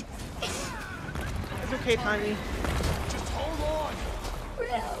gate. It's okay, Timmy. Just hold on!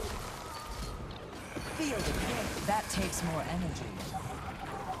 Well, Feel the kick. That takes more energy.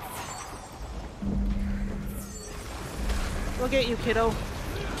 We'll get you, kiddo.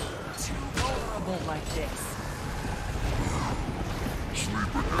 Too vulnerable like this.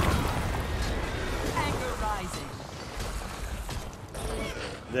 Anger rising.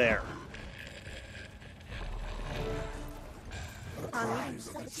 There. Crimes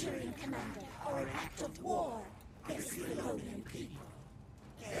of the Tyrian commander are an act of war against the Elonian people.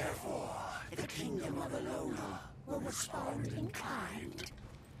 Therefore, the kingdom of Elona will respond in kind.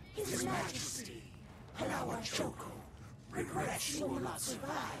 His Majesty, Palawa Joko, regrets you will not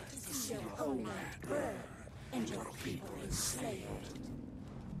survive to see your homeland burn and your people enslaved.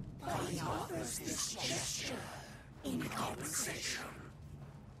 But he offers this gesture in compensation.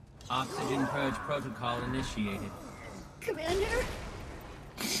 Oxygen purge protocol initiated. Commander?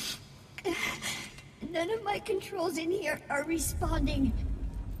 None of my controls in here are responding.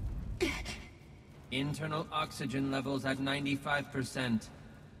 Internal oxygen levels at 95%.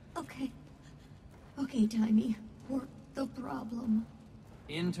 Okay. Okay, Timmy. Work the problem.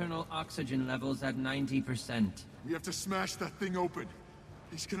 Internal oxygen levels at 90%. We have to smash that thing open.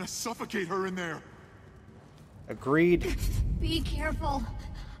 He's gonna suffocate her in there. Agreed. Be careful.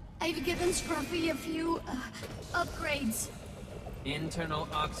 I've given Scruffy a few upgrades. Internal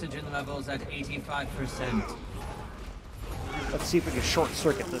oxygen levels at 85%. Let's see if we can short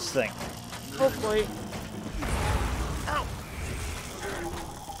circuit this thing. Hopefully. Ow!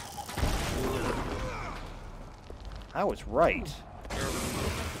 I was right.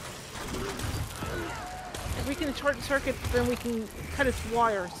 If we can short circuit, then we can cut its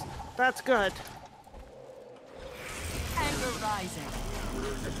wires. That's good. Anger rising.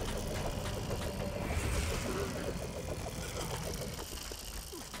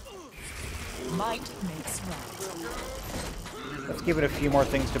 Might makes right. Let's give it a few more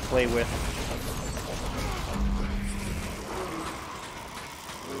things to play with.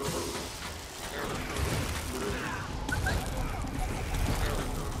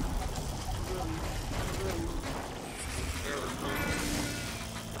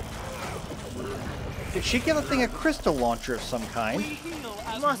 Did she give the thing a crystal launcher of some kind?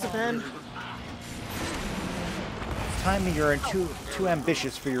 Must have been. Timing, you're too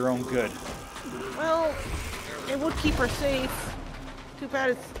ambitious for your own good. Well, it would keep her safe. Too bad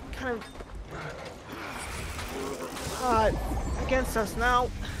it's kind of against us now.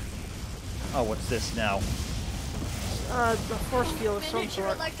 Oh, what's this now? The force field of some Miniature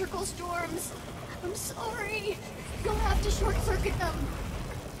sort. electrical storms. I'm sorry. You'll have to short circuit them.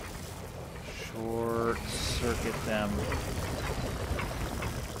 Short circuit them.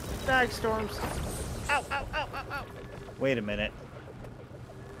 Bag storms. Ow, ow, ow, ow, ow. Wait a minute.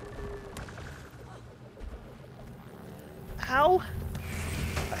 How?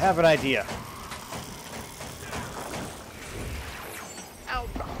 I have an idea. Ow.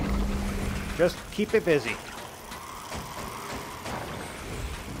 Just keep it busy.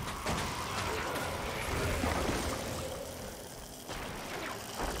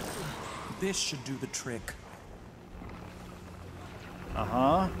 This should do the trick.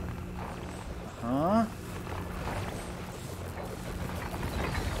 Uh-huh. Uh-huh.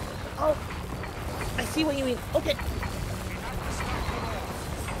 Oh, I see what you mean. Okay.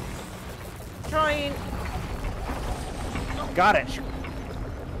 Trying. Got it.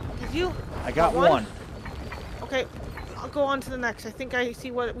 Did you? I got one. Okay, I'll go on to the next. I think I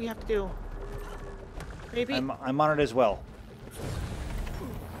see what we have to do. Maybe. I'm on it as well.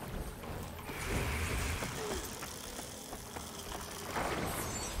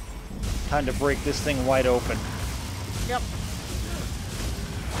 Time to break this thing wide open. Yep.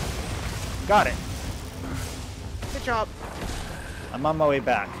 Got it. Good job. I'm on my way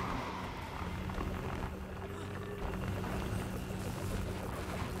back.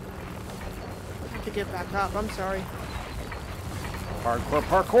 I have to get back up. I'm sorry. Hardcore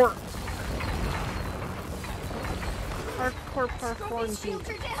parkour. Hardcore parkour Scruffy's shields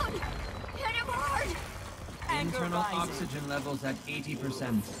are down. Hit him hard. Internal oxygen levels at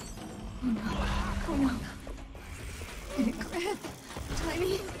 80%. Oh no. Get a grip.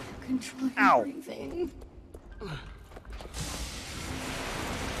 Tiny. Control your Ow. breathing.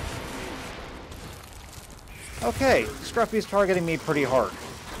 Okay, Scruffy's targeting me pretty hard.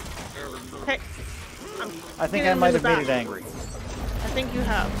 Hey. I think I might have made it angry. I think you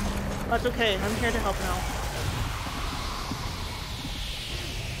have. That's okay. I'm here to help now.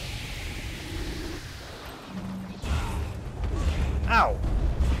 Ow!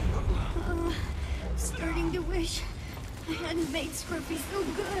 Starting to wish I hadn't made Scruffy so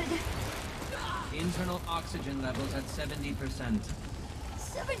good. Internal oxygen levels at 70%.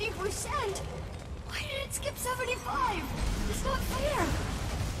 70%? Why did it skip 75? It's not fair.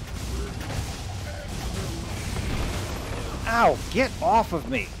 Ow! Get off of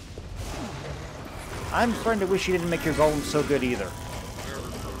me! I'm starting to wish you didn't make your golem so good either.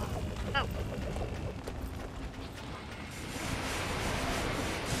 Ow.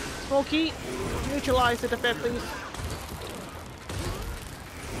 Smokey, neutralize the effect, please.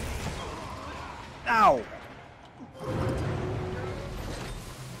 Ow!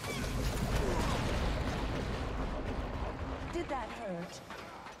 Did that hurt?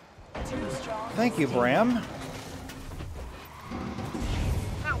 Too strong? Thank you, Bram.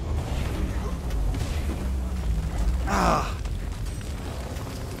 Ow. Ah!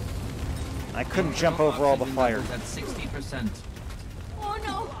 I couldn't jump over all the fire. At 60%. Oh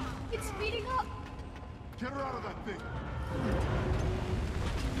no! It's speeding up! Get her out of that thing!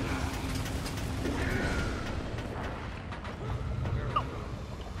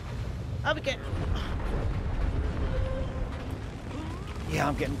 Up again. Yeah,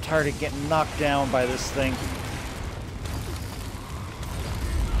 I'm getting tired of getting knocked down by this thing.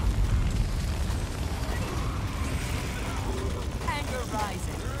 Anger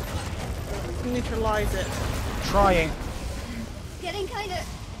rising. Neutralize it. Trying. Getting kinda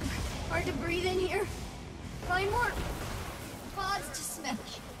hard to breathe in here. Find more pods to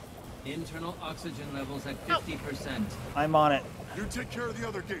smash. Internal oxygen levels at 50%. I'm on it. You take care of the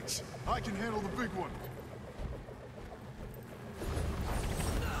other gates. I can handle the big one.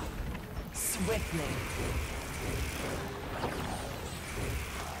 Swiftly.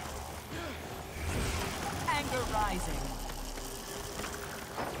 Anger rising.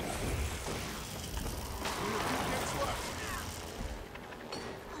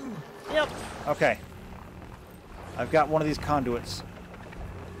 Yep. Okay. I've got one of these conduits.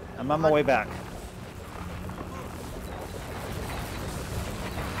 I'm on my way back.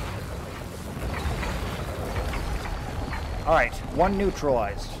 Alright, one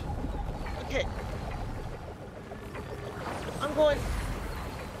neutralized. Okay. I'm going.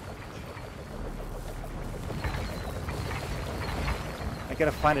 I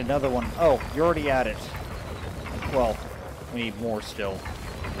gotta find another one. Oh, you're already at it. Well, we need more still.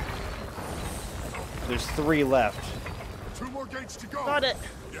 There's 3 left. 2 more gates to go. Got it.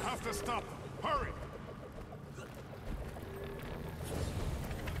 You have to stop them. Hurry.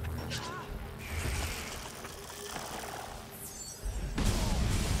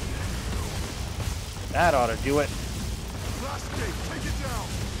 That ought to do it. Last gate, take it down.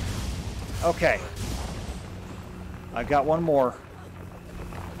 Okay. I got one more.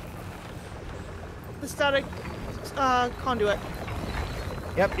 The static conduit.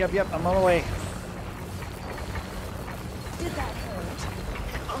 Yep. I'm on my way. Did that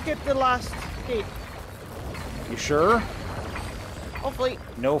hurt? I'll get the last gate. You sure? Hopefully.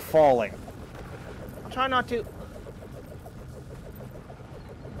 No falling. I'll try not to.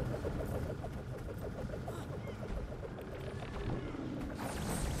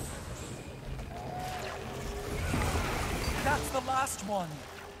 That's the last one.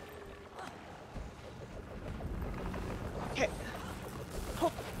 Okay.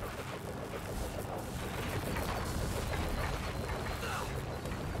 Oh.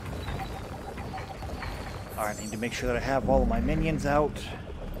 Alright, I need to make sure that I have all of my minions out.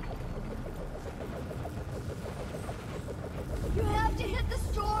 You have to hit the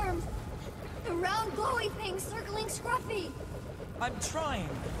storms! The round glowy thing circling Scruffy! I'm trying.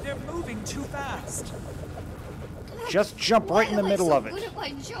 They're moving too fast. Just jump right in the middle of Why am I so it. good at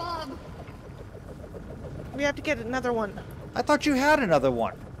my job? We have to get another one. I thought you had another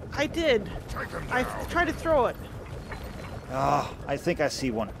one. I did. I tried to throw it. Ah, I think I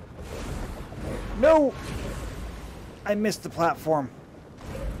see one. No! I missed the platform.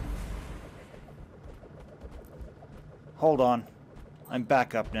 Hold on. I'm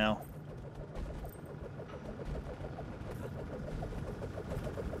back up now.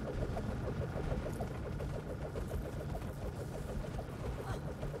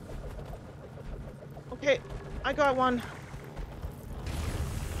 Okay, I got one.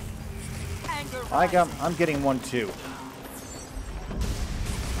 Anger I'm getting one too.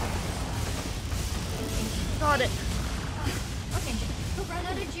 Got it. Okay, we'll run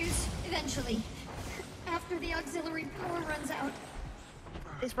out of juice eventually. After the auxiliary power runs out.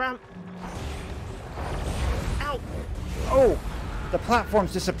 Thanks, Bram. Ow. Oh! The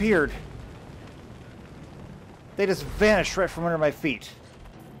platforms disappeared. They just vanished right from under my feet.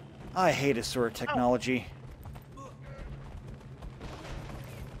 I hate Asura technology.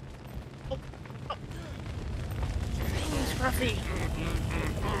 see.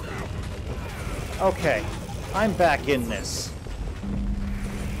 Okay, I'm back in this.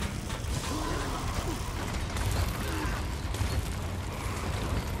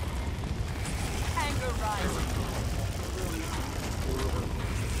 Anger rising.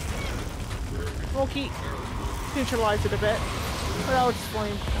 Smokey neutralized it a bit. But that was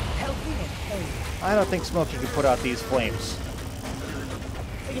flame. I don't think Smokey can put out these flames.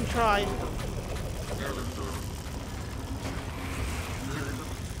 We can try.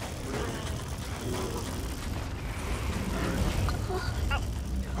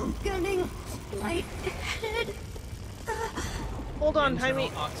 I'm getting lightheaded. Hold on, Internal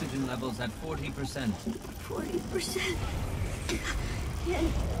Timey. oxygen levels at 40%. 40%.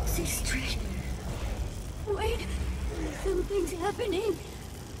 Can't see straight. Wait, something's happening.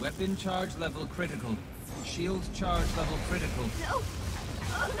 Weapon charge level critical. Shield charge level critical. No.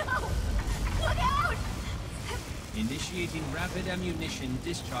 Oh no! Look out! Initiating rapid ammunition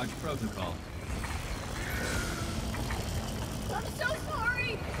discharge protocol. I'm so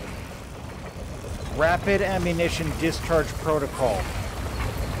sorry. Rapid ammunition discharge protocol.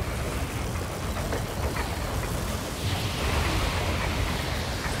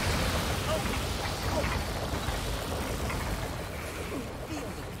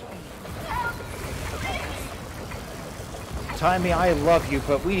 Timey, I love you,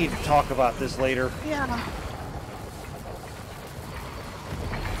 but we need to talk about this later. Yeah.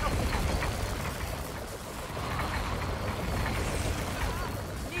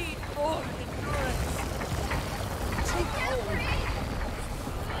 Need more endurance. Take hold.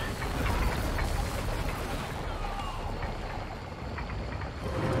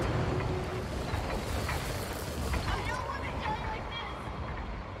 I don't want to die like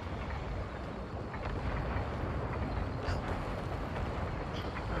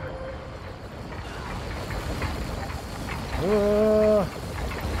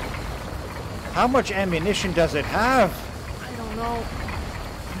How much ammunition does it have? I don't know.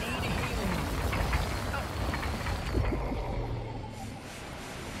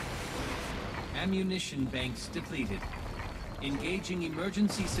 Ammunition banks depleted. Engaging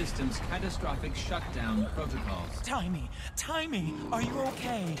emergency systems catastrophic shutdown protocols. Timey, are you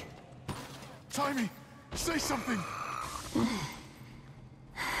okay? Timey, say something!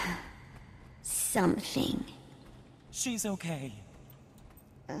 Something. She's okay.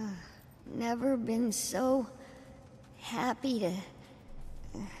 Never been so happy to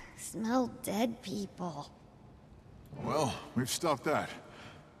smell dead people. Well, we've stopped that.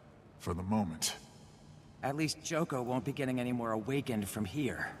 For the moment. At least Joko won't be getting any more awakened from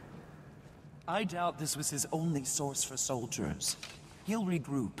here. I doubt this was his only source for soldiers. He'll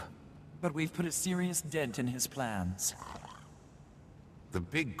regroup, but we've put a serious dent in his plans. The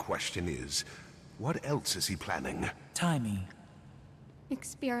big question is, what else is he planning? Timey.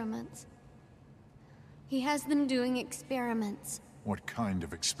 Experiments. He has them doing experiments. What kind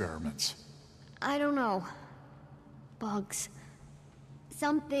of experiments? I don't know. Bugs.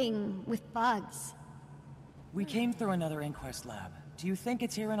 Something with bugs. We came through another inquest lab. Do you think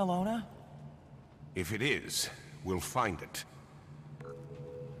it's here in Alona? If it is, we'll find it.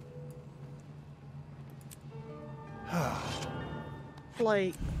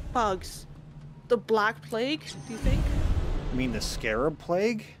 Like, bugs. The Black Plague, do you think? You mean the Scarab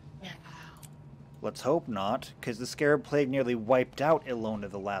Plague? Yeah. Let's hope not, because the Scarab Plague nearly wiped out Ilona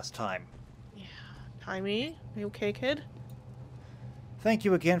the last time. Yeah. Timey, are you okay, kid? Thank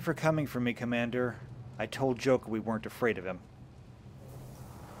you again for coming for me, Commander. I told Joker we weren't afraid of him.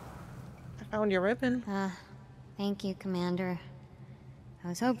 I found your ribbon. Thank you, Commander. I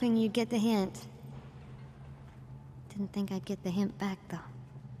was hoping you'd get the hint. Didn't think I'd get the hint back, though.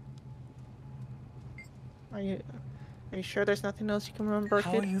 Are you sure there's nothing else you can remember,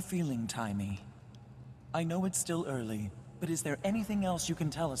 How kid? are you feeling, Timey? I know it's still early, but is there anything else you can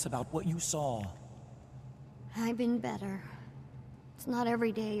tell us about what you saw? I've been better. It's not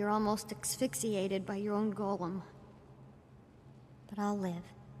every day you're almost asphyxiated by your own golem. But I'll live.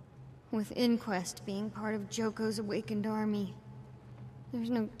 With Inquest being part of Joko's awakened army, there's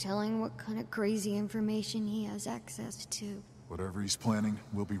no telling what kind of crazy information he has access to. Whatever he's planning,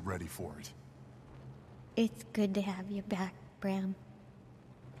 we'll be ready for it. It's good to have you back, Bram.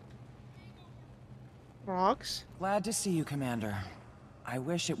 Rocks? Glad to see you, Commander. I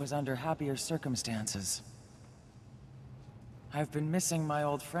wish it was under happier circumstances. I've been missing my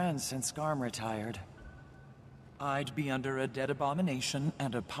old friends since Skarm retired. I'd be under a dead abomination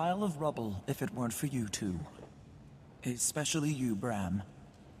and a pile of rubble if it weren't for you two. Especially you, Bram.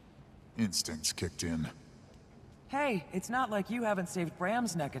 Instincts kicked in. Hey, it's not like you haven't saved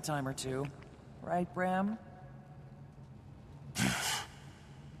Bram's neck a time or two. Right, Bram?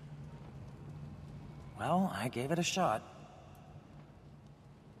 Well, I gave it a shot.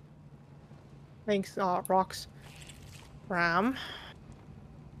 Thanks, Rox. Ram.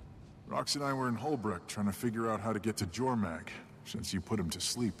 Rox and I were in Holbrook trying to figure out how to get to Jormag, since you put him to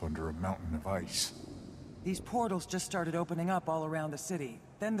sleep under a mountain of ice. These portals just started opening up all around the city.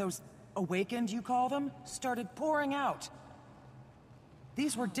 Then those awakened, you call them, started pouring out.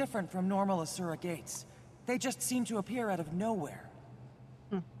 These were different from normal Asura gates. They just seemed to appear out of nowhere.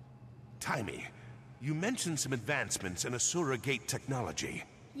 Timey, you mentioned some advancements in Asura gate technology.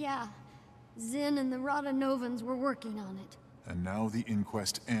 Yeah. Zin and the Radanovans were working on it. And now the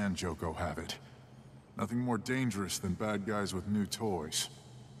Inquest and Joko have it. Nothing more dangerous than bad guys with new toys.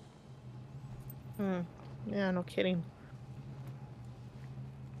 Yeah, no kidding.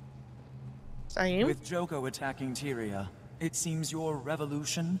 Saim? With Joko attacking Tyria, it seems your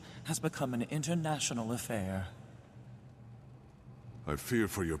revolution has become an international affair. I fear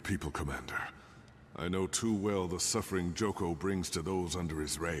for your people, Commander. I know too well the suffering Joko brings to those under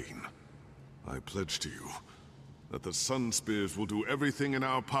his reign. I pledge to you that the sunspears will do everything in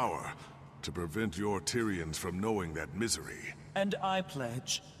our power to prevent your Tyrians from knowing that misery. And I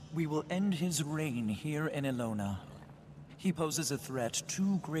pledge we will end his reign here in Ilona. He poses a threat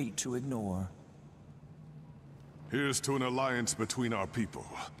too great to ignore. Here's to an alliance between our people.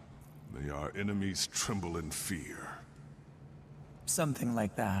 May our enemies tremble in fear. Something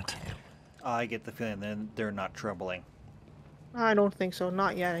like that. I get the feeling that they're not troubling. I don't think so.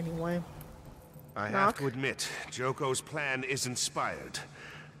 Not yet, anyway. I have to admit, Joko's plan is inspired.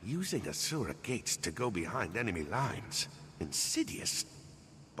 Using Asura gates to go behind enemy lines. Insidious,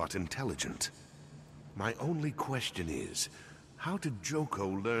 but intelligent. My only question is, how did Joko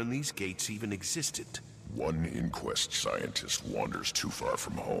learn these gates even existed? One Inquest scientist wanders too far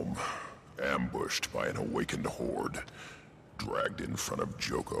from home, ambushed by an awakened horde, dragged in front of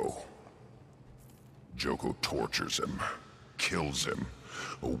Joko. Joko tortures him, kills him,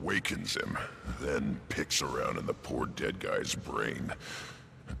 awakens him, then picks around in the poor dead guy's brain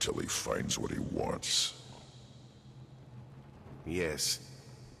until he finds what he wants. Yes,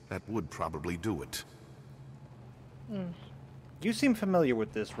 that would probably do it. You seem familiar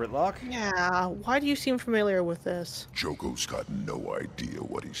with this, Ritlock. Yeah, why do you seem familiar with this? Joko's got no idea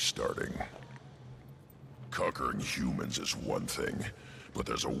what he's starting. Conquering humans is one thing, but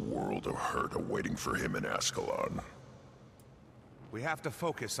there's a world of hurt awaiting for him in Ascalon. We have to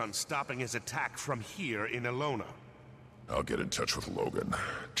focus on stopping his attack from here in Ilona. I'll get in touch with Logan.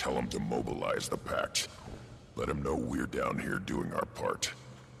 Tell him to mobilize the Pact. Let him know we're down here doing our part.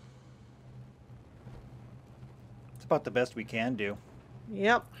 It's about the best we can do.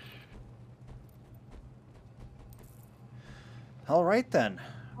 Yep. All right then.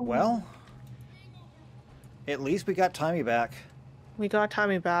 Well, at least we got Timmy back. We got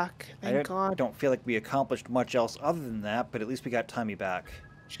Timmy back. Thank God. I don't feel like we accomplished much else other than that, but at least we got Timmy back.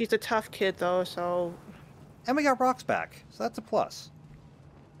 She's a tough kid, though, so... And we got Rox back, so that's a plus.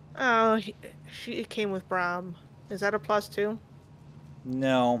 Oh, she came with Bram. Is that a plus, too?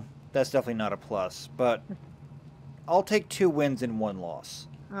 No, that's definitely not a plus, but I'll take 2 wins and 1 loss.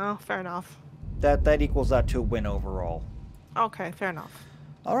 Oh, fair enough. That equals that to a win overall. Okay, fair enough.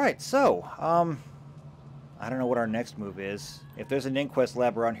 All right, so, I don't know what our next move is. If there's an Inquest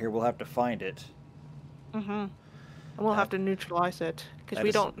lab around here, we'll have to find it. And we'll have to neutralize it, because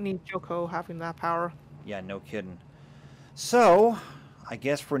we don't need Joko having that power. Yeah, no kidding. So, I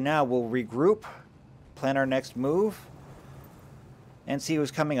guess for now we'll regroup, plan our next move, and see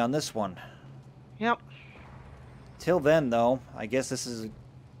who's coming on this one. Yep. Till then, though, I guess this is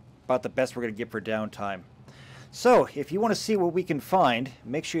about the best we're going to get for downtime. So, if you want to see what we can find,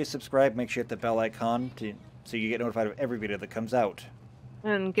 make sure you subscribe, make sure you hit the bell icon so you get notified of every video that comes out.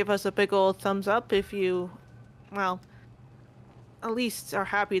 And give us a big old thumbs up if you, well, at least are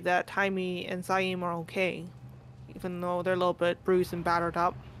happy that Timey and Saim are okay. Even though they're a little bit bruised and battered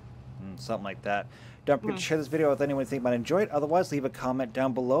up. Something like that. Don't forget to share this video with anyone you think might enjoy it. Otherwise, leave a comment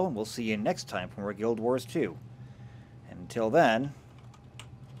down below, and we'll see you next time for more Guild Wars 2. And until then,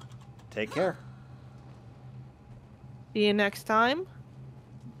 take care. See you next time.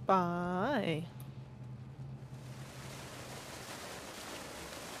 Bye.